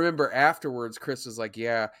 And I remember afterwards, Chris was like,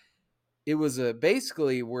 yeah, it was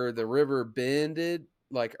basically where the river bended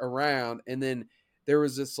like around. And then there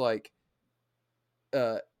was this like,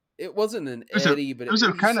 it wasn't an eddy, but it was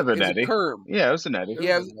a kind of an a eddy. current. Yeah, it was an eddy.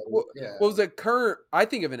 Yeah. Yeah. Was a current. I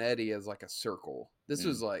think of an eddy as like a circle. This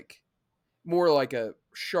was like more like a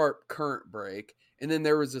sharp current break. And then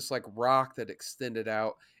there was this like rock that extended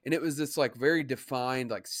out, and it was this like very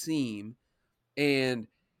defined like seam. And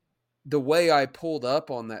the way I pulled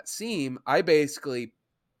up on that seam, I basically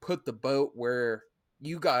put the boat where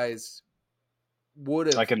you guys would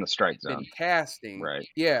have like in the strike been zone. casting. Right.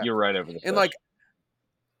 Yeah. You're right over the fish. And like,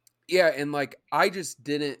 yeah, and like I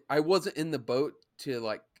wasn't in the boat to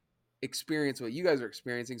like experience what you guys are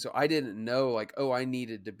experiencing, so I didn't know like, oh, I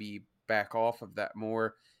needed to be back off of that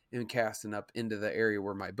more and casting up into the area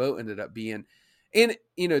where my boat ended up being. And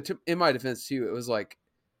in my defense too,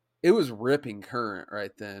 it was ripping current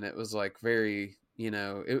right then. It was like very,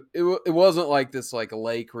 it wasn't like this like a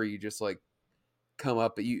lake where you just like come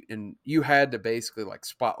up at you had to basically like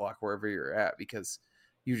spot lock wherever you're at because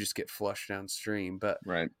you just get flushed downstream. But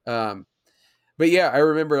right. But yeah, I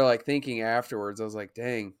remember like thinking afterwards, I was like,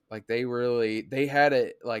 dang, like they had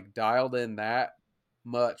it like dialed in that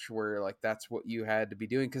much where like that's what you had to be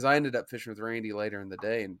doing. Cause I ended up fishing with Randy later in the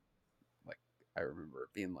day, and like I remember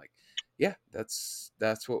it being like, yeah, that's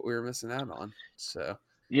what we were missing out on. So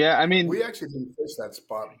yeah, I mean, we actually didn't fish that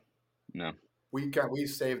spot. No. We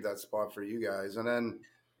saved that spot for you guys. And then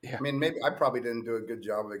yeah. I mean, maybe I probably didn't do a good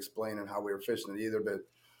job of explaining how we were fishing it either, but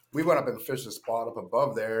we went up and fished a spot up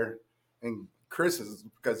above there, and Chris is,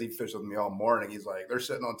 because he fished with me all morning, he's like, they're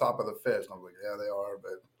sitting on top of the fish. And I'm like, yeah, they are.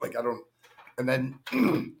 But like, I don't. And then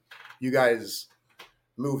you guys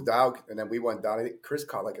moved out, and then we went down. I think Chris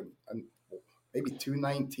caught like maybe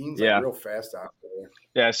 219s, Yeah. like real fast out there.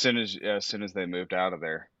 Yeah, as soon as they moved out of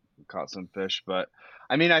there, we caught some fish. But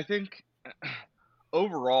I mean, I think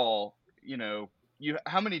overall,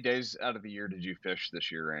 how many days out of the year did you fish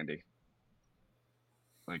this year, Randy?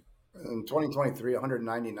 Like in 2023,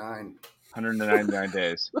 199. 199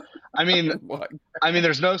 days. I mean,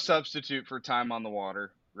 there's no substitute for time on the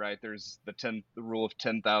water, right? There's the rule of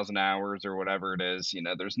 10,000 hours or whatever it is.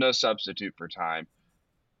 There's no substitute for time.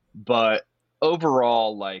 But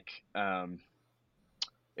overall, like,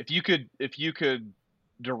 if you could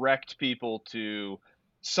direct people to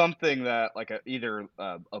something that like either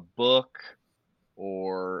a book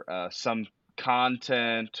or some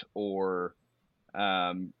content or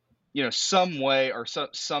some way or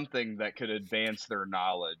something that could advance their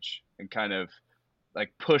knowledge and kind of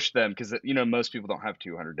like push them, because most people don't have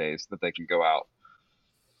 200 days that they can go out.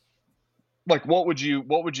 Like, what would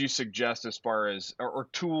you suggest as far as or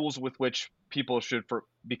tools with which people should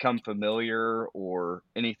become familiar or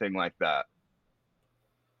anything like that?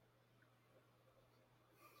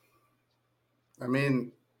 I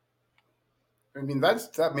mean,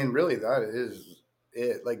 really that is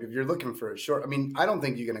it. Like, if you're looking for a short, I don't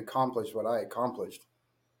think you can accomplish what I accomplished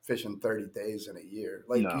fishing 30 days in a year.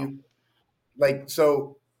 Like No.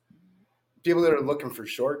 So people that are looking for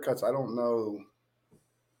shortcuts, I don't know.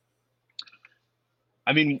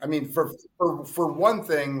 I mean, for one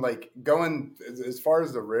thing, like going as far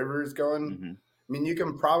as the river is going, mm-hmm. I mean, you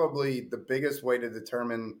can probably, the biggest way to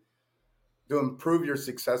improve your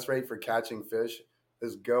success rate for catching fish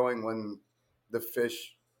is going when the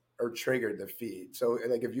fish are triggered to feed. So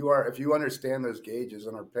like if you understand those gauges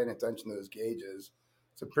and are paying attention to those gauges,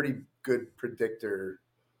 it's a pretty good predictor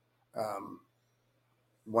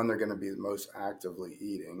when they're going to be the most actively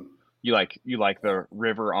eating. You like the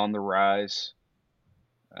river on the rise?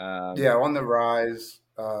 Yeah, on the rise.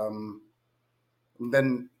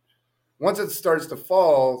 Then once it starts to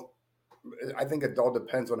fall, I think it all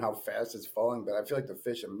depends on how fast it's falling, but I feel like the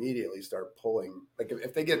fish immediately start pulling. Like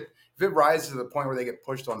if it rises to the point where they get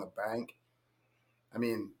pushed on the bank, I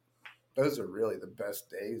mean, those are really the best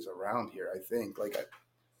days around here, I think. Like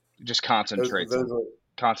just concentrates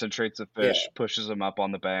the fish, yeah. Pushes them up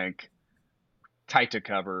on the bank, tight to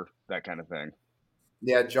cover, that kind of thing.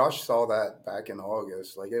 Yeah, Josh saw that back in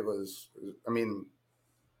August. Like it was,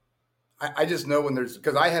 I just know when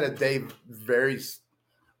because I had a day very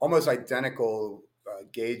almost identical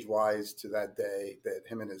gauge wise to that day that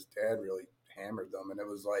him and his dad really hammered them, and it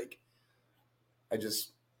was like, it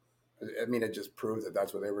just proved that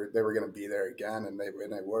that's what they were going to be there again, and they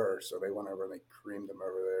were. So they went over and they creamed them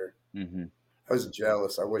over there. Mm-hmm. I was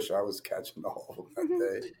jealous. I wish I was catching all of them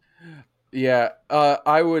that day. Yeah,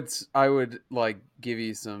 I would like give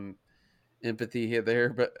you some empathy here there,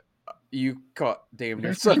 but you caught damn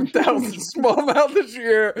near 7,000 smallmouth this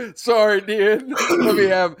year. Sorry, dude.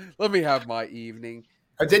 Let me have my evening.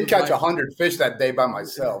 I It did was catch nice. 100 fish that day by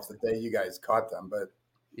myself. The day you guys caught them, but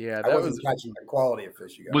Yeah, I wasn't catching the quality of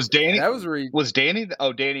fish you guys Was were Danny? that catching. was re Was Danny?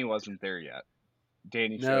 Oh, Danny wasn't there yet.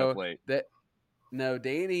 Danny showed up no late. that no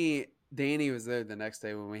Danny was there the next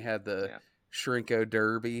day when we had the Yeah. Shrinko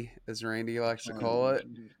Derby, as Randy likes to call it.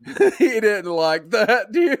 Mm. He didn't like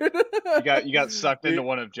that, dude. You got sucked into He-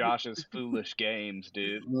 one of Josh's foolish games,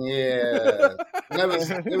 dude. Yeah, and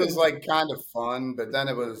it was like kind of fun, but then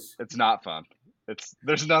it was. It's not fun.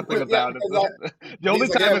 There's nothing Yeah, about it. because The only he's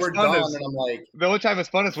like, time "Yeah, it's we're fun done," is and I'm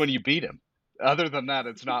like, when you beat him. Other than that,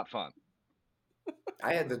 it's not fun.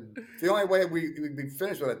 I had to. The only way we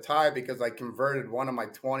finished with a tie because I converted one of my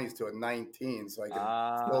 20s to a 19, so I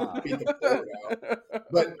could still beat the board out.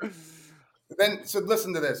 But then, so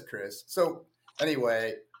listen to this, Chris. So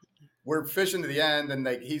anyway, we're fishing to the end, and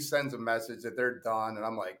like he sends a message that they're done, and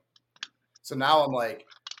I'm like, so now I'm like,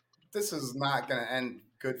 this is not going to end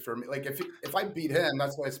good for me. Like if I beat him,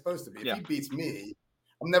 that's what it's supposed to be. If Yeah. he beats me,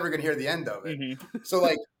 I'm never going to hear the end of it. Mm-hmm. So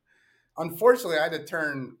like, unfortunately, I had to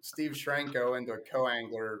turn Steve Shrenko into a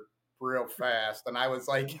co-angler real fast, and I was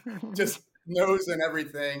like just nosing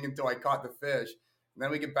everything until I caught the fish. And then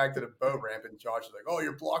we get back to the boat ramp, and Josh is like, "Oh,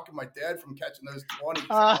 you're blocking my dad from catching those 20s."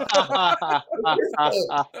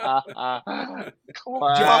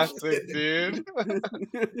 Josh Classic, did. dude.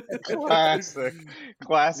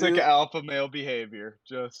 Classic Dude, alpha male behavior.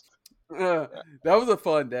 Just that was a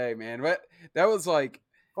fun day, man. But that was like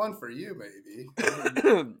Fun for you, maybe.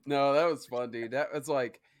 no, that was fun, dude. That was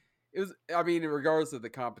like it was I mean, regardless of the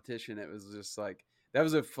competition, it was just like that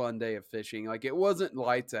was a fun day of fishing. Like it wasn't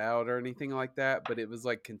lights out or anything like that, but it was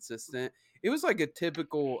like consistent. It was like a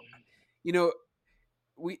typical, you know,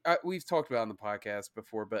 we've talked about it on the podcast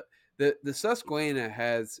before, but the Susquehanna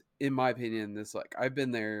has, in my opinion, this like I've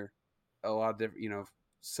been there a lot of different,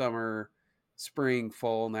 summer, spring,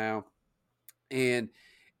 fall now, and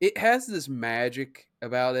it has this magic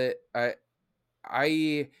about it. I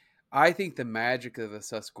I think the magic of the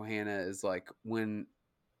Susquehanna is like when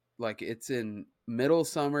like it's in middle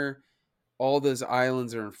summer, all those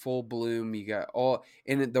islands are in full bloom. You got all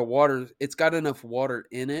and the water, it's got enough water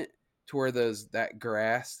in it to where those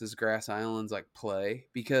grass islands like play,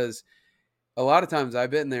 because a lot of times I've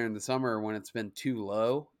been there in the summer when it's been too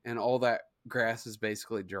low and all that grass is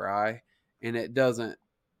basically dry, and it doesn't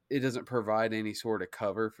provide any sort of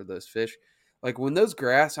cover for those fish. Like when those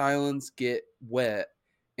grass islands get wet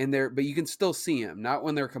and but you can still see them, not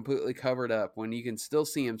when they're completely covered up, when you can still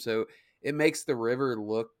see them. So it makes the river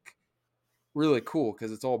look really cool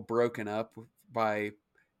because it's all broken up by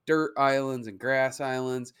dirt islands and grass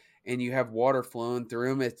islands, and you have water flowing through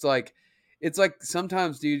them. It's like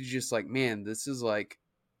sometimes, dude, you're just like, man, this is like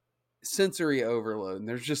sensory overload, and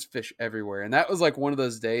there's just fish everywhere. And that was like one of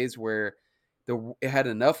those days where it had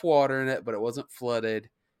enough water in it, but it wasn't flooded,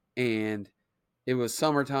 and it was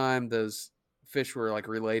summertime. Those fish were like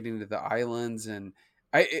relating to the islands, and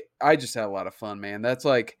I just had a lot of fun, man. That's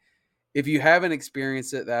like, if you haven't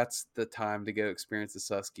experienced it, that's the time to go experience the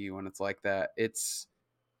Susky when it's like that.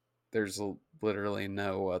 There's literally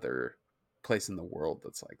no other place in the world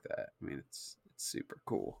that's like that. I mean, it's super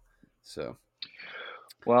cool. So,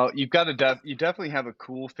 well, you definitely have a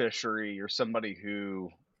cool fishery. You're somebody who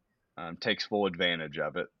takes full advantage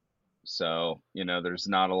of it. So there's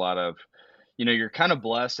not a lot of, you're kind of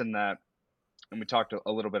blessed in that. And we talked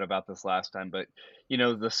a little bit about this last time, but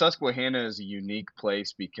the Susquehanna is a unique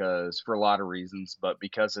place because for a lot of reasons, but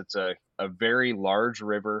because it's a very large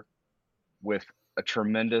river with a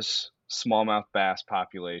tremendous smallmouth bass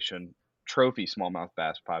population, trophy smallmouth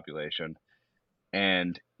bass population,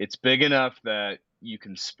 and it's big enough that you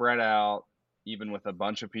can spread out. Even with a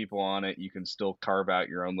bunch of people on it, you can still carve out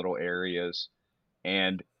your own little areas,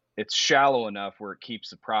 and it's shallow enough where it keeps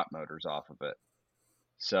the prop motors off of it.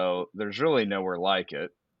 So there's really nowhere like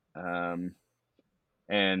it. Um,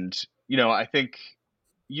 and I think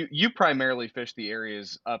you primarily fish the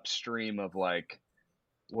areas upstream of like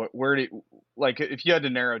where do like if you had to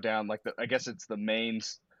narrow down like I guess it's the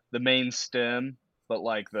main stem, but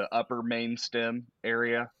like the upper main stem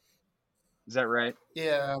area. Is that right?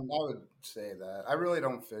 Yeah, I would say that. I really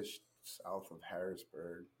don't fish south of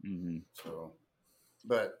Harrisburg, Mm-hmm. so.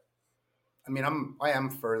 But I mean, I am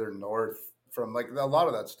further north from like a lot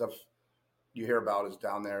of that stuff you hear about is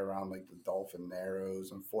down there around like the Dolphin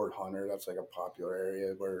Narrows and Fort Hunter. That's like a popular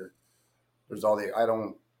area where there's all the.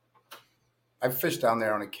 I fish down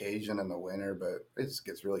there on occasion in the winter, but it just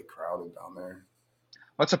gets really crowded down there.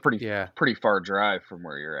 That's a Yeah. pretty far drive from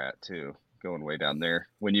where you're at too, going way down there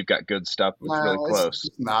when you've got good stuff that's really No, it's close.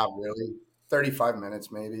 not really. 35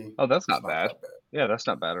 minutes maybe. Oh, that's It's not not bad. that bad. Yeah, that's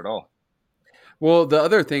not bad at all. Well, the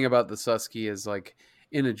other thing about the Susky is like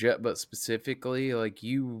in a jet boat specifically, like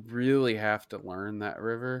you really have to learn that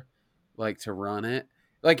river, like to run it,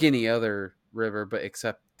 like any other river, but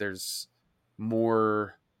except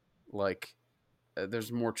more like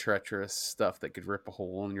there's more treacherous stuff that could rip a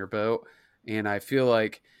hole in your boat, and I feel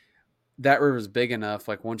like that river's big enough.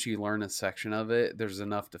 Like once you learn a section of it, there's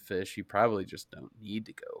enough to fish. You probably just don't need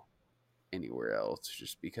to go anywhere else,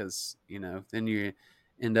 just because then you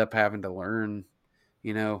end up having to learn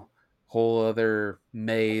whole other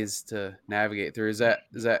maze to navigate through. Is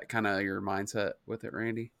that kind of your mindset with it,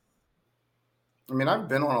 Randy? I mean, I've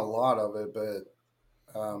been on a lot of it, but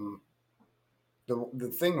the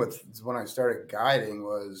thing with when I started guiding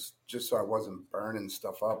was just so I wasn't burning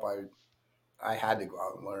stuff up. I had to go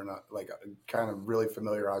out and learn, like, kind of really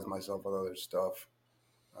familiarize myself with other stuff.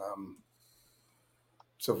 Um,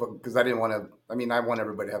 so because I didn't want to, I mean, I want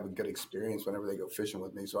everybody to have a good experience whenever they go fishing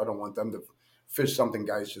with me. So I don't want them to fish something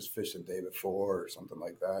guys just fished the day before or something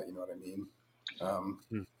like that. You know what I mean? Um,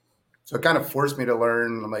 Hmm. so it kind of forced me to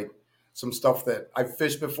learn like some stuff that I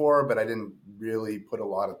fished before, but I didn't really put a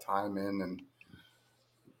lot of time in and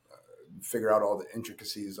figure out all the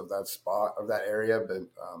intricacies of that spot of that area.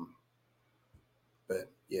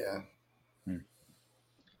 But yeah.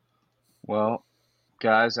 Well,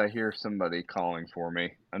 guys, I hear somebody calling for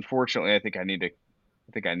me. Unfortunately, I think I need to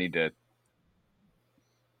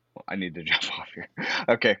jump off here.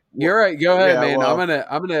 Okay. You're right. Go ahead, Yeah, man. I'm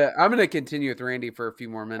well, gonna continue with Randy for a few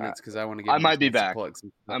more uh, minutes because I want to give I him a might be chance to back. plug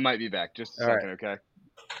some I stuff. might be back. Just a All right. second, okay?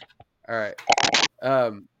 All right.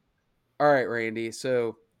 Um. All right, Randy.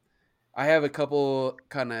 So I have a couple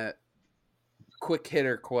kind of quick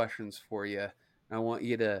hitter questions for you. I want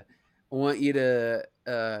you to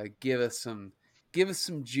give us some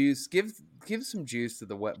juice. Give some juice to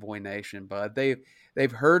the Wet Boy Nation, bud.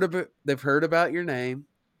 They've heard about your name.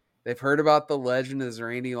 They've heard about the legend as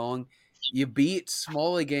Randy Long. You beat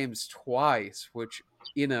Smalley Games twice, which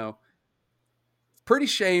you know pretty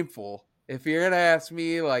shameful. If you're gonna ask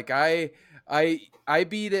me, like I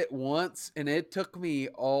beat it once, and it took me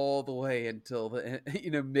all the way until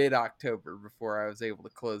the mid October before I was able to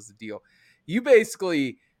close the deal. You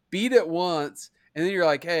basically beat it once, and then you're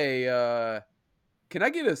like, "Hey, can I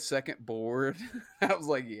get a second board?" I was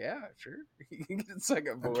like, "Yeah, sure, you can get a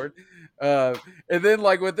second board." And then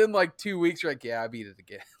like within like 2 weeks, you're like, "Yeah, I beat it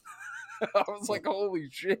again." I was like, "Holy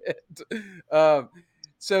shit!" Um,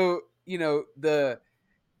 so the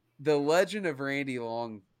legend of Randy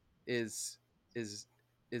Long is is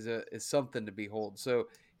is something to behold. So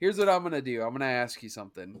here's what I'm gonna do. I'm gonna ask you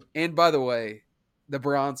something. And by the way, the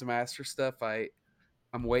Bronze Master stuff,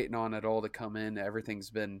 I'm waiting on it all to come in. Everything's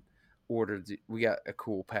been ordered. We got a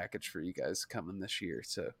cool package for you guys coming this year,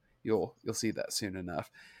 so you'll see that soon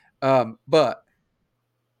enough. But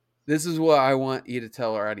this is what I want you to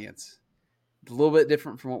tell our audience. It's a little bit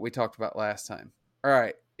different from what we talked about last time. All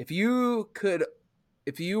right, if you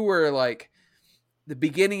were like the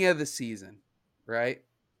beginning of the season, right?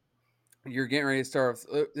 You're getting ready to start.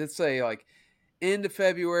 Let's say like end of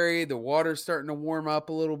February, the water's starting to warm up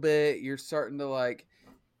a little bit. You're starting to like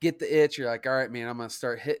get the itch. You're like, all right, man, I'm gonna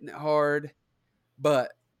start hitting it hard.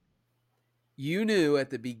 But you knew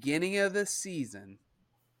at the beginning of the season,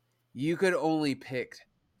 you could only pick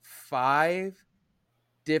 5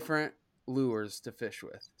 different lures to fish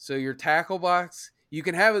with. So your tackle box, you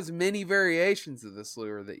can have as many variations of this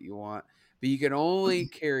lure that you want, but you can only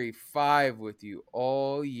carry 5 with you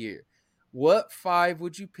all year. What 5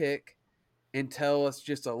 would you pick? And tell us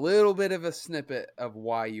just a little bit of a snippet of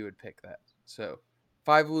why you would pick that. So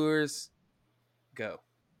 5 lures, go.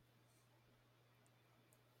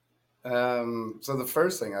 So the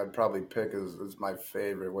first thing I'd probably pick is my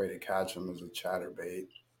favorite way to catch them is a chatterbait.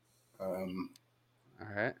 Um, All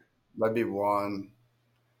right. that'd be one.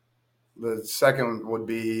 The second would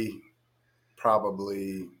be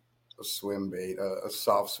probably a swim bait, a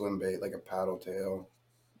soft swim bait like a paddle tail,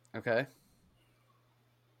 Okay.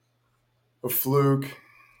 a fluke.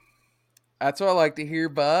 That's what I like to hear,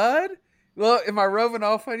 bud. Well, am I rubbing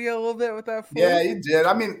off on you a little bit with that Yeah, fluke? you did.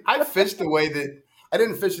 I mean, I fished the way that I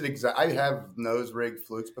didn't fish it exact. I have nose rigged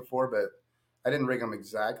flukes before, but I didn't rig them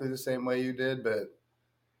exactly the same way you did. But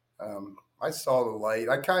I saw the light.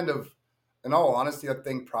 I kind of, in all honesty, I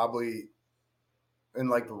think probably in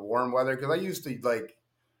like the warm weather because I used to like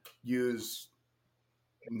use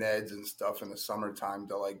Neds and stuff in the summertime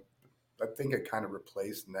to like. I think it kind of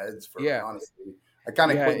replaced Neds for me. Yeah. Honestly, I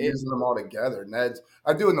kind of Yeah. quit using them altogether. Neds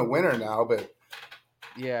I do in the winter now, but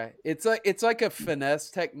Yeah, it's like a finesse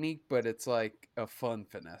technique, but it's like a fun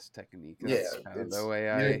finesse technique. Yeah, That's kind of the it's way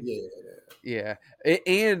yeah, I. yeah. Yeah,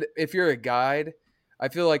 and if you're a guide, I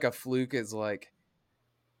feel like a fluke is like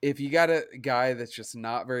if you got a guy that's just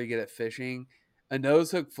not very good at fishing, a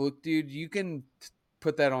nose hook fluke dude, you can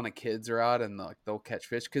put that on a kid's rod and like they'll catch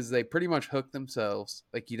fish because they pretty much hook themselves.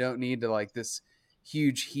 Like you don't need to like this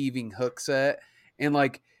huge heaving hook set, and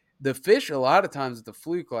like the fish a lot of times with the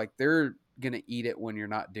fluke, like they're gonna eat it when you're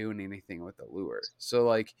not doing anything with the lure. So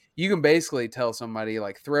like you can basically tell somebody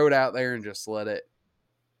like throw it out there and just let it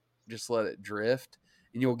drift,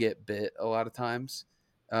 and you'll get bit a lot of times.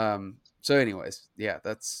 So anyways, yeah,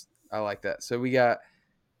 that's I like that. So we got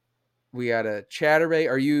a chatterbait.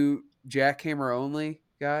 Are you jackhammer only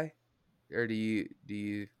guy, or do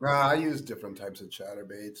you? I use different types of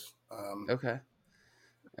chatterbaits. Okay,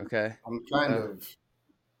 okay, I'm kind uh, of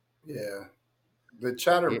yeah.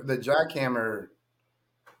 yeah, The jackhammer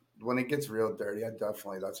when it gets real dirty,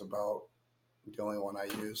 that's about the only one I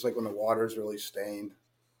use. Like when the water's really stained.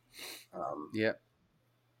 Um, yep,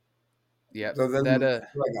 yep. so That then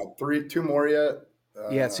I got two more yet.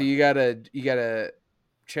 yeah. So Uh, you got a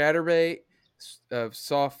chatterbait,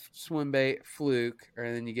 soft swim bait, fluke,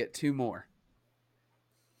 and then you get two more.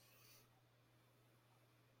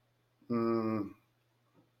 mm,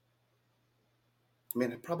 I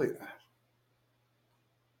mean, it probably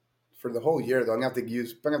for the whole year though. I'm gonna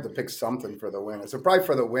have to pick something for the winter. So probably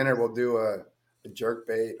for the winter, we'll do a jerk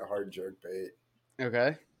bait, a hard jerk bait,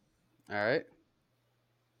 Okay, all right.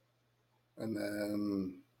 and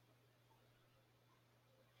then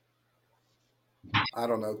I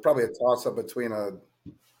don't know, probably a toss up between a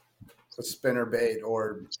spinner bait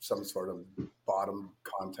or some sort of bottom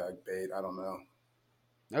contact bait. I don't know.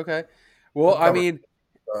 Okay. Well, I've I covered mean,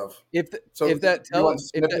 stuff. So if that you want tell if that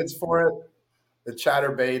snippets for it? The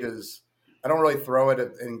chatter bait is. I don't really throw it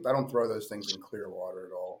and I don't throw those things in clear water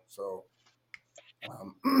at all. So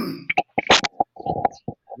if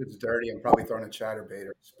it's dirty, I'm probably throwing a chatter bait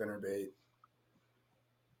or a spinner bait.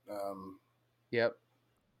 Um, yep,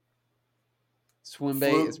 swim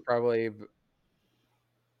bait is fluke. probably.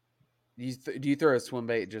 Do you throw a swim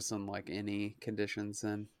bait just in like any conditions?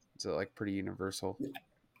 Then is it like pretty universal?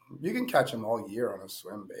 You can catch them all year on a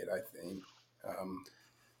swim bait. I think. Um,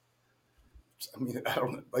 I mean, I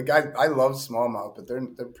don't like. I love smallmouth, but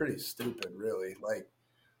they're pretty stupid, really. Like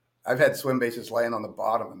I've had swim baits just laying on the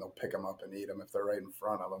bottom, and they'll pick them up and eat them if they're right in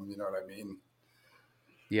front of them. You know what I mean?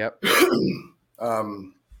 Yep.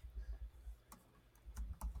 um,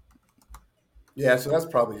 yeah, so that's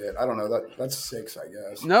probably it. I don't know. That's six, I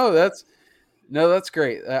guess. No, that's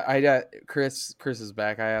great. I got Chris. Chris is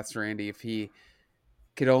back. I asked Randy if he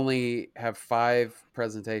could only have 5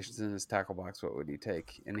 presentations in his tackle box, what would he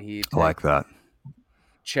take? And he'd I like take that.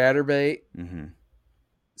 chatterbait, Mm-hmm.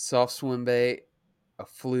 soft swim bait, a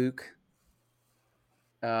fluke,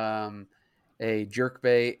 um, a jerk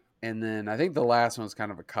bait, and then I think the last one was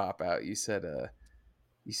kind of a cop out. You said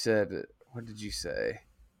what did you say?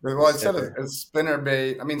 Well, You I said said a spinner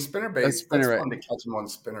bait. I mean, spinner a baits. That's spinner bait. fun to catch them on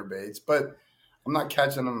spinner baits, but I'm not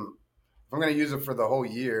catching them. If I'm going to use it for the whole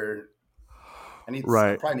year, I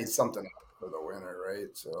Right. probably need something for the winter, right?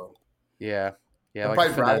 So Yeah, yeah, I'd like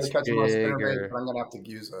a probably rather finesse catch them on a spinner jig bait, or but I'm going to have to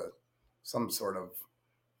use some sort of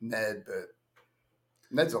Ned. But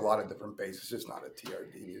Ned's a lot of different baits. It's just not a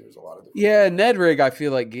TRD. There's a lot of different. yeah, Ned rig. I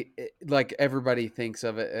feel like everybody thinks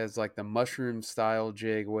of it as like the mushroom style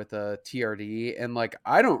jig with a TRD, and like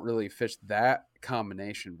I don't really fish that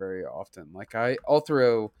combination very often. Like I'll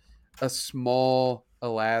throw a small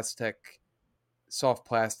elastic, soft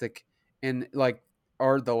plastic, and like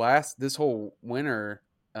the last this whole winter,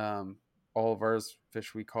 all of ours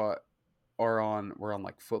fish we caught were on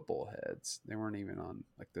like football heads. They weren't even on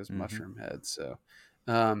like those Mm-hmm. mushroom heads. So,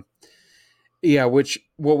 um, yeah, which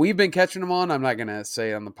what we've been catching them on, I'm not gonna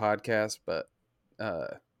say on the podcast, but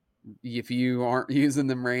if you aren't using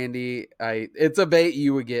them, Randy, it's a bait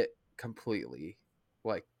you would get completely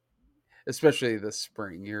like, especially this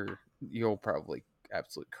spring. You'll probably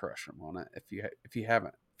absolutely crush them on it if you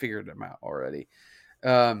haven't figured them out already.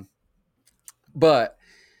 But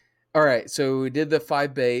all right, so we did the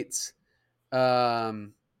 5 baits.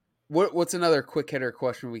 What's another quick hitter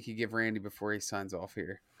question we could give Randy before he signs off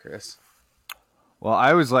here, Chris? Well,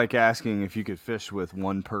 I was like asking if you could fish with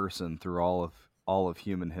one person through all of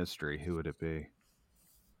human history. Who would it be?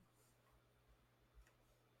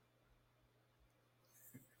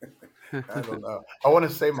 I don't know. I want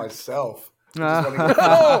to say myself. I just want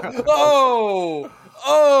to get. Oh,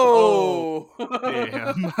 oh,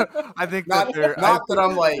 Damn. I think Not, that they're. not that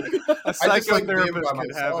I'm like, A I just like being psychotherapist by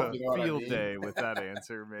could have myself. a You know what I field mean? day with that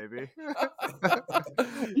answer, maybe.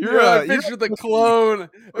 I You're fished with a clone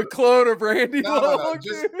of Randy No, no, no. Long,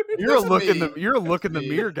 Just, dude. you're a just look in me. the you're a look in the Me.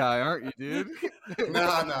 mirror guy, aren't you, dude?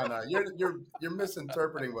 No, no, no. You're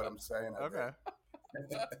misinterpreting what I'm saying. I Okay.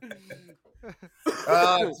 think.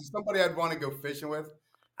 Somebody I'd want to go fishing with.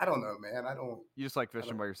 I don't know, man. I don't. You just like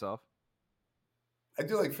fishing by yourself? I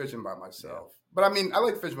do like fishing by myself, but I mean, I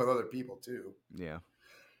like fishing with other people too. Yeah.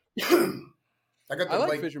 I got I the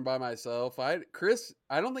like fishing by myself. I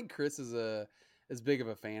don't think Chris is as big of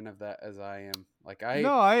a fan of that as I am. Like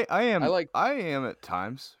No, I am. like I am at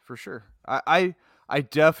times for sure. I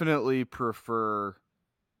definitely prefer.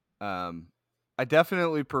 I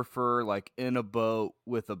definitely prefer like in a boat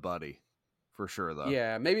with a buddy, for sure though.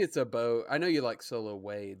 yeah, maybe it's a boat. I know you like solo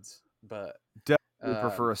wades, but Definitely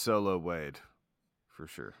prefer a solo wade, for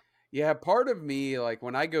sure. yeah, part of me like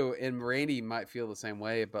when I go, and Randy might feel the same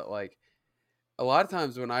way, but like a lot of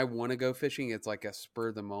times when I want to go fishing, it's like a spur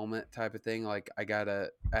of the moment type of thing. Like I got an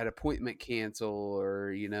appointment cancel,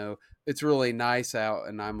 or it's really nice out,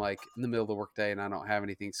 and I'm like in the middle of the workday and I don't have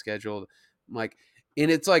anything scheduled. I'm like, and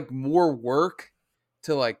it's like more work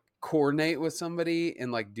to like coordinate with somebody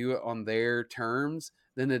and like do it on their terms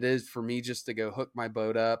than it is for me just to go hook my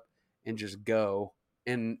boat up and just go.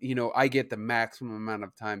 And I get the maximum amount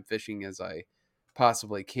of time fishing as I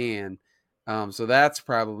possibly can. So that's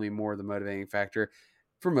probably more the motivating factor.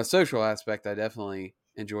 From a social aspect, I definitely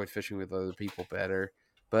enjoy fishing with other people better.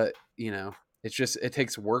 But it's just it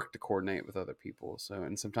takes work to coordinate with other people. So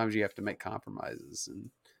and sometimes you have to make compromises, and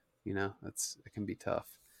it can be tough.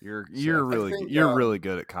 You're think, really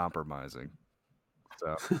good at compromising.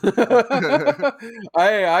 So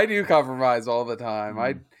I do compromise all the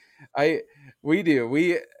time. We do.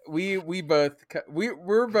 We both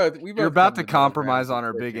we're both we both you're about come to middle ground compromise on with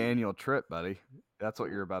our big fishing. annual trip, buddy. That's what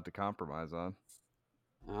you're about to compromise on.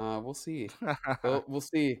 We'll see. We'll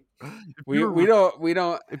see. If We you we were,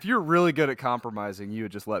 don't. if you're really good at compromising, you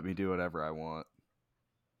would just let me do whatever I want.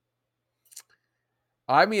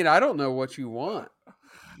 I mean, I don't know what you want.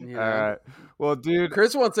 All right. Well, dude,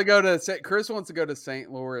 Chris wants to go to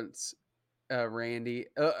St. Lawrence. Randy,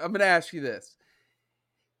 I'm going to ask you this: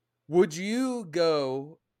 would you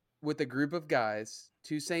go with a group of guys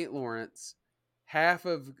to St. Lawrence, half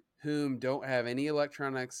of whom don't have any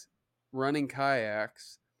electronics, running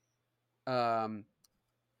kayaks, and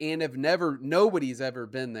have nobody's ever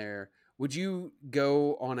been there? Would you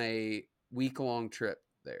go on a week-long trip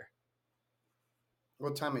there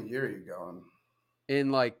what time of year are you going?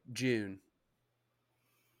 in like June?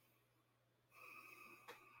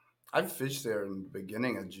 I fished there in the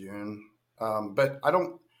beginning of June, but I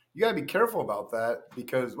don't. You gotta be careful about that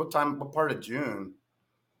because what part of June?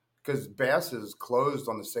 Because Bass is closed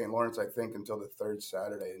on the St. Lawrence, I think, until the third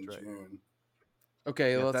Saturday in June.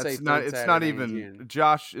 Okay, yeah, let's say that's not. third It's Saturday not in even June.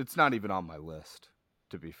 Josh. It's not even on my list,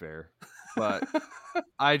 to be fair. But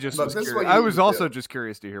I just Look, was this is what curious. you I need was to also do. just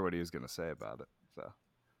curious to hear what he was going to say about it. So,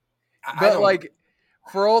 I But don't. like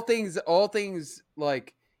for all things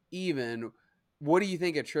like even, what do you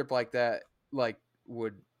think a trip like that like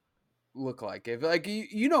would look like? If like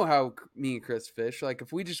you know how me and Chris fish, like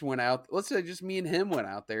if we just went out, let's say just me and him went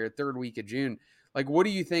out there third week of June, like what do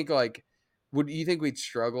you think like would you think we'd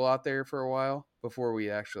struggle out there for a while before we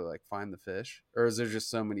actually like find the fish? Or is there just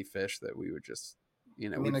so many fish that we would just I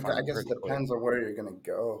mean, we'd I find them guess it pretty quick? depends on where you're gonna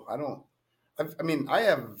go. I don't. I mean,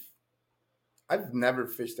 I've never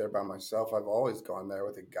fished there by myself. I've always gone there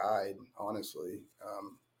with a guide. Honestly,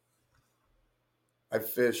 I've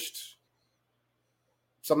fished.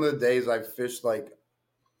 Some of the days I've fished like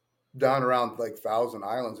down around like Thousand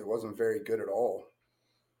Islands. It wasn't very good at all,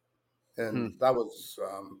 and that was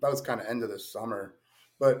kind of end of the summer.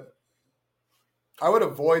 But I would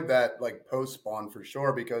avoid that like post spawn for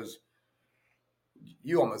sure because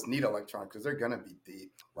you almost need electronics because they're gonna be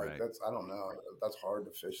deep. Like right. that's I don't know. That's hard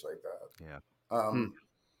to fish like that. Yeah.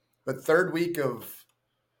 But third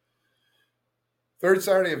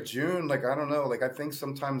Saturday of June, like I don't know, like I think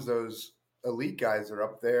sometimes those elite guys are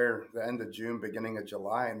up there the end of June, beginning of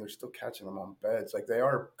July, and they're still catching them on beds. Like they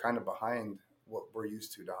are kind of behind what we're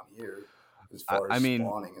used to down here as far I as mean,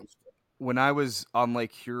 spawning and stuff. when I was on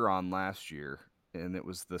Lake Huron last year, and it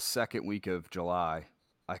was the second week of July,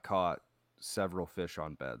 I caught several fish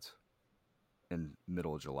on beds in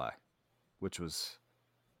middle of July, which was,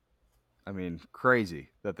 I mean, crazy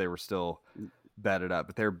that they were still bedded up,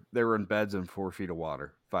 but they were in beds in 4 feet of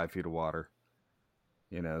water, 5 feet of water,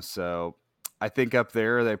 So I think up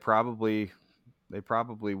there they probably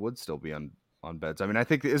would still be on beds. I mean, I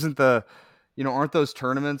think aren't those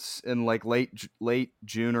tournaments in like late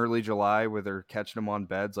June, early July where they're catching them on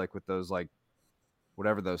beds, like with those like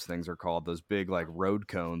whatever those things are called, those big like road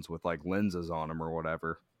cones with like lenses on them or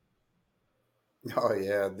whatever. Oh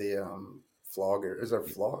yeah, the flogger. Is there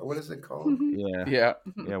flog? What is it called? Yeah, Yeah.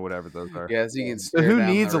 yeah, whatever those are. Yeah, so you can So stare who down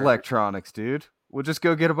needs the river. electronics, dude? We'll just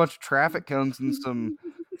go get a bunch of traffic cones and some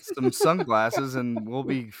sunglasses, and we'll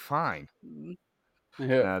be fine.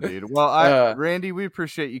 Yeah. Nah, dude. Well, Randy, we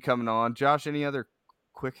appreciate you coming on. Josh, any other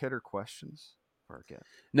quick hitter questions for our guest?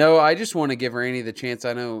 No, I just want to give Randy the chance.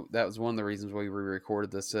 I know that was one of the reasons why we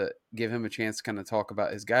recorded this, to give him a chance to kind of talk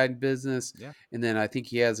about his guide business. Yeah. And then I think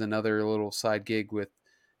he has another little side gig with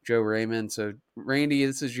Joe Raymond. So Randy,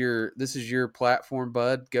 this is your platform,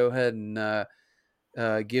 bud. Go ahead and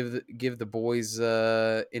give the boys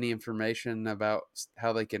any information about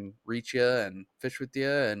how they can reach you and fish with you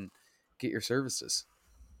and get your services.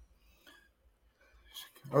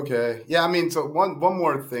 Okay. Yeah, I mean, so one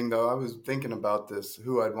more thing though. I was thinking about this,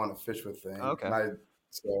 who I'd want to fish with thing. Okay. And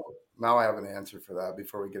so now I have an answer for that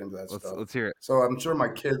before we get into that stuff. Let's hear it. So I'm sure my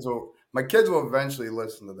kids will eventually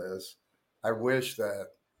listen to this. I wish that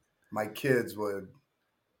my kids would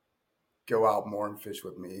go out more and fish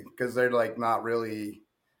with me, because they're like not really,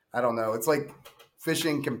 I don't know. It's like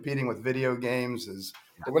fishing competing with video games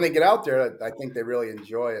but when they get out there, I think they really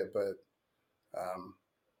enjoy it. But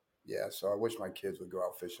yeah, so I wish my kids would go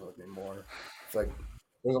out fishing with me more. It's like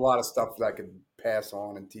there's a lot of stuff that I could pass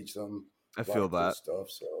on and teach them. I A lot feel of cool that. stuff.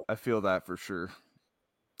 So I feel that for sure.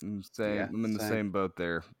 I'm in the same. same boat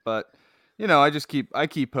there. But I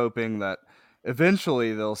keep hoping that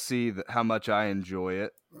eventually they'll see how much I enjoy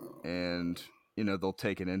it, and they'll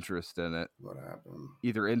take an interest in it, what happened?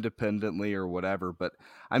 either independently or whatever. But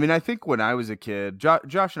I mean, I think when I was a kid,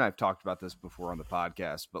 Josh and I have talked about this before on the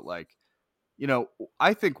podcast, but like,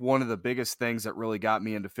 I think one of the biggest things that really got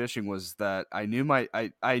me into fishing was that I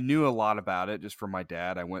knew a lot about it just from my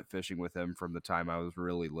dad. I went fishing with him from the time I was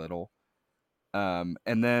really little. And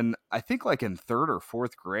then I think like in 3rd or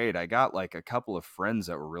 4th grade, I got like a couple of friends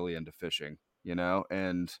that were really into fishing,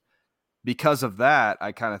 and because of that,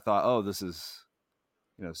 I kind of thought, oh, this is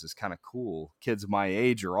kind of cool. Kids my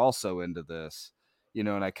age are also into this,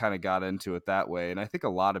 and I kind of got into it that way. And I think a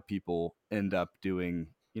lot of people end up getting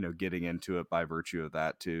into it by virtue of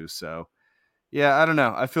that too. So yeah, I don't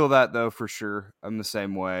know. I feel that though, for sure. I'm the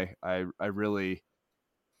same way. I really,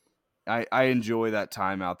 I enjoy that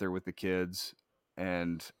time out there with the kids,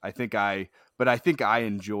 and I think I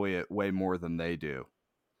enjoy it way more than they do,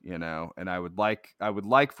 and I would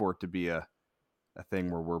like for it to be a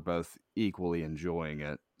thing where we're both equally enjoying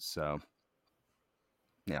it. So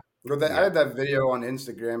yeah. Well, I had that video on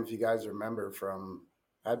Instagram, if you guys remember,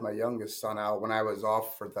 I had my youngest son out when I was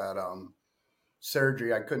off for that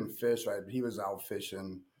surgery. I couldn't fish. He was out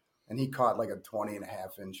fishing, and he caught like a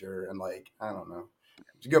 20.5 incher. And like, I don't know.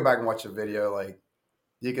 If you go back and watch the video, like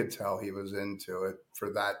you could tell he was into it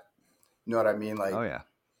for that. You know what I mean? Like, Oh yeah.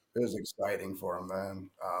 it was exciting for him then.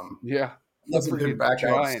 Yeah. He hasn't been back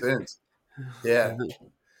out since. Yeah.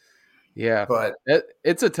 Yeah. But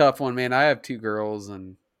It's a tough one, man. I have 2 girls,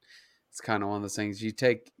 and it's kind of one of those things. You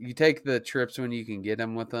take the trips when you can get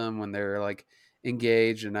them with them, when they're like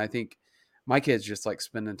engaged. And I think my kids just like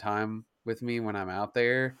spending time with me when I'm out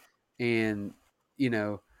there. And,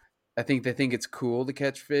 I think they think it's cool to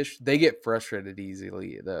catch fish. They get frustrated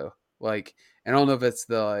easily though. Like, I don't know if it's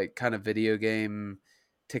the like kind of video game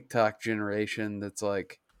TikTok generation that's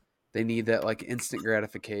like they need that like instant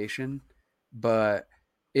gratification. But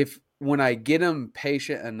if when I get them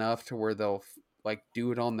patient enough to where they'll like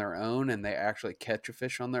do it on their own and they actually catch a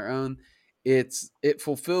fish on their own, it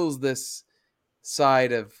fulfills this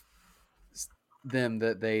side of them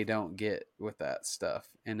that they don't get with that stuff,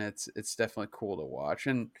 and it's definitely cool to watch.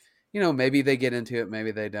 And maybe they get into it,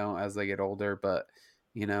 maybe they don't as they get older, but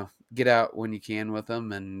get out when you can with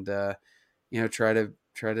them, and try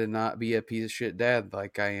to not be a piece of shit dad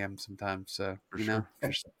like I am sometimes. So For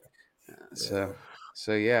sure.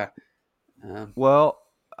 so yeah. Well,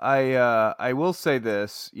 I will say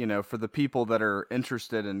this, for the people that are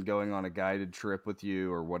interested in going on a guided trip with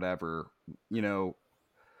you or whatever,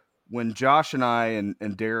 when Josh and I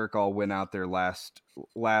and Derek all went out there last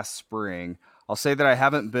spring, I'll say that I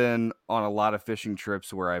haven't been on a lot of fishing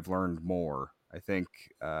trips where I've learned more. I think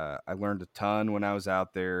I learned a ton when I was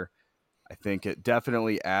out there. I think it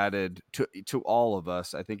definitely added to all of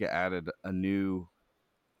us. I think it added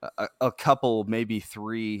a couple, maybe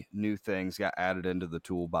 3 new things got added into the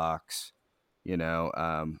toolbox, and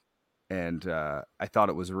I thought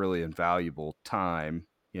it was really invaluable time,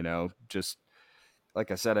 just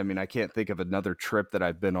like I said, I mean, I can't think of another trip that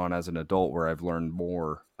I've been on as an adult where I've learned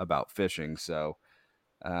more about fishing. So,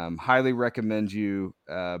 highly recommend you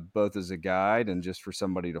both as a guide and just for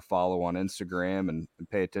somebody to follow on Instagram and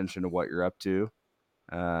pay attention to what you're up to.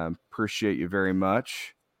 Appreciate you very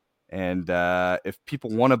much. And if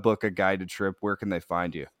people want to book a guided trip, where can they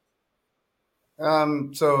find you?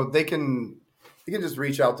 So they can you can just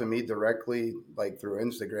reach out to me directly, like through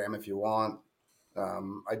Instagram if you want.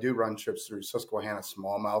 I do run trips through Susquehanna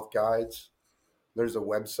Smallmouth Guides. There's a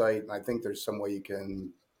website, and I think there's some way you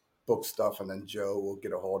can book stuff, and then Joe will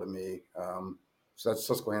get a hold of me. So that's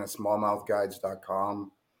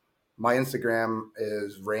SusquehannaSmallmouthGuides.com. My Instagram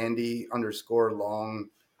is Randy underscore long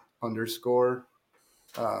underscore.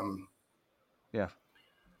 Um, Yeah.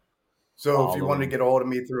 so if you Follow wanted to them. get a hold of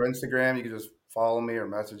me through Instagram, you can just follow me or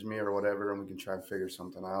message me or whatever, and we can try and figure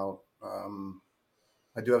something out.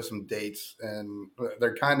 I do have some dates, and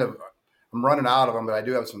they're kind of, I'm running out of them, but I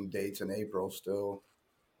do have some dates in April still.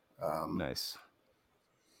 Nice.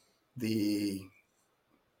 The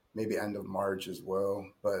maybe end of March as well,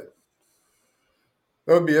 but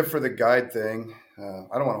that would be it for the guide thing.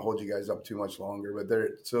 I don't want to hold you guys up too much longer, but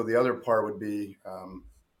there. So the other part would be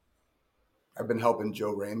I've been helping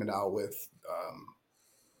Joe Raymond out with.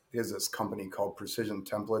 He has this company called Precision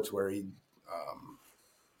Templates where he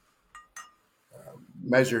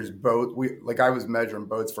measures boat. I was measuring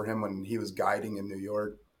boats for him when he was guiding in New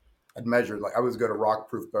York. I'd measure like I was go to rock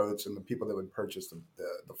proof boats and the people that would purchase the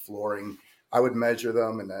flooring, I would measure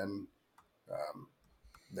them and then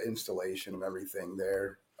the installation and everything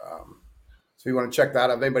there. So you want to check that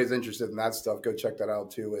out. If anybody's interested in that stuff, go check that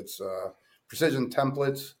out too. It's Precision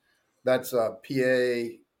Templates. That's PA,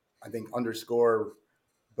 I think underscore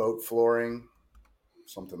boat flooring,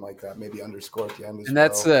 something like that. Maybe underscore at the end as And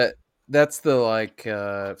well. that's the like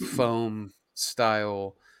foam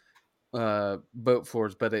style boat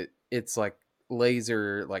floors, but it's like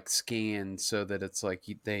laser like scanned so that it's like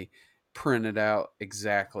they print it out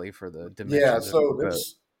exactly for the Yeah. dimensions of So your boat.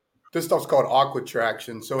 this stuff's called Aqua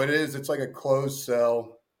Traction. So it's like a closed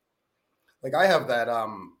cell. Like I have that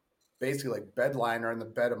basically like bed liner in the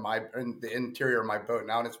bed of in the interior of my boat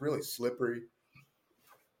now, and it's really slippery.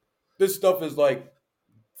 This stuff is like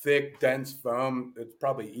thick, dense foam. It's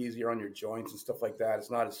probably easier on your joints and stuff like that. It's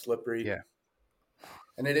not as slippery. Yeah.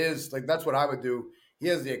 And it is like that's what I would do. He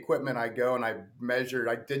has the equipment. I go and I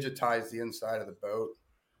digitize the inside of the boat,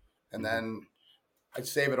 and Mhm. then I'd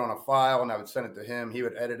save it on a file and I would send it to him. He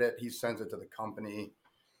would edit it. He sends it to the company,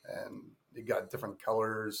 and you got different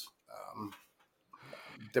colors,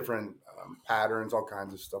 different patterns, all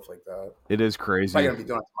kinds of stuff like that. It is Probably crazy. gonna be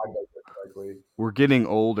doing it to my boat likely. We're getting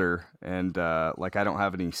older, and like I don't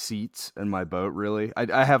have any seats in my boat really.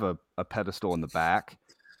 I have a pedestal in the back,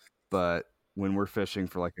 but when we're fishing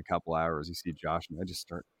for like a couple hours, you see Josh and I just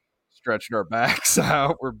start stretching our backs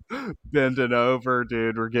out. We're bending over,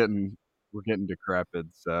 dude. We're getting decrepit.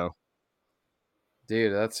 So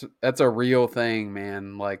Dude, that's a real thing,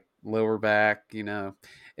 man. Like lower back,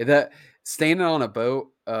 that standing on a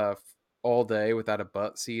boat all day without a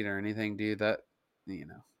butt seat or anything, dude. That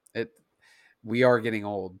it. We are getting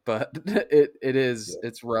old, but Yeah.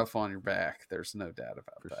 it's rough on your back. There's no doubt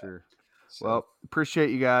about for that. sure. So Well,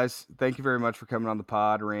 appreciate you guys. Thank you very much for coming on the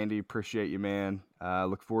pod, Randy. Appreciate you, man.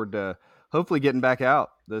 Look forward to hopefully getting back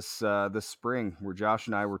out this spring. Where Josh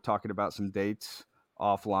and I were talking about some dates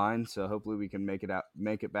offline, so hopefully we can make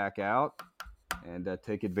it back out, and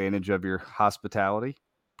take advantage of your hospitality.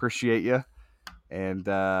 Appreciate you, and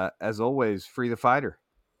as always, free the fighter.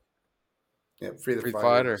 Yeah. Free the free fighter.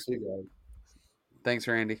 fighter. See you guys. Thanks,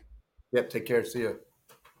 Randy. Yep. Take care. See you.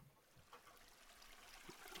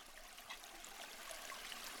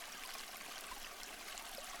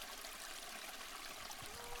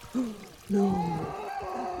 No.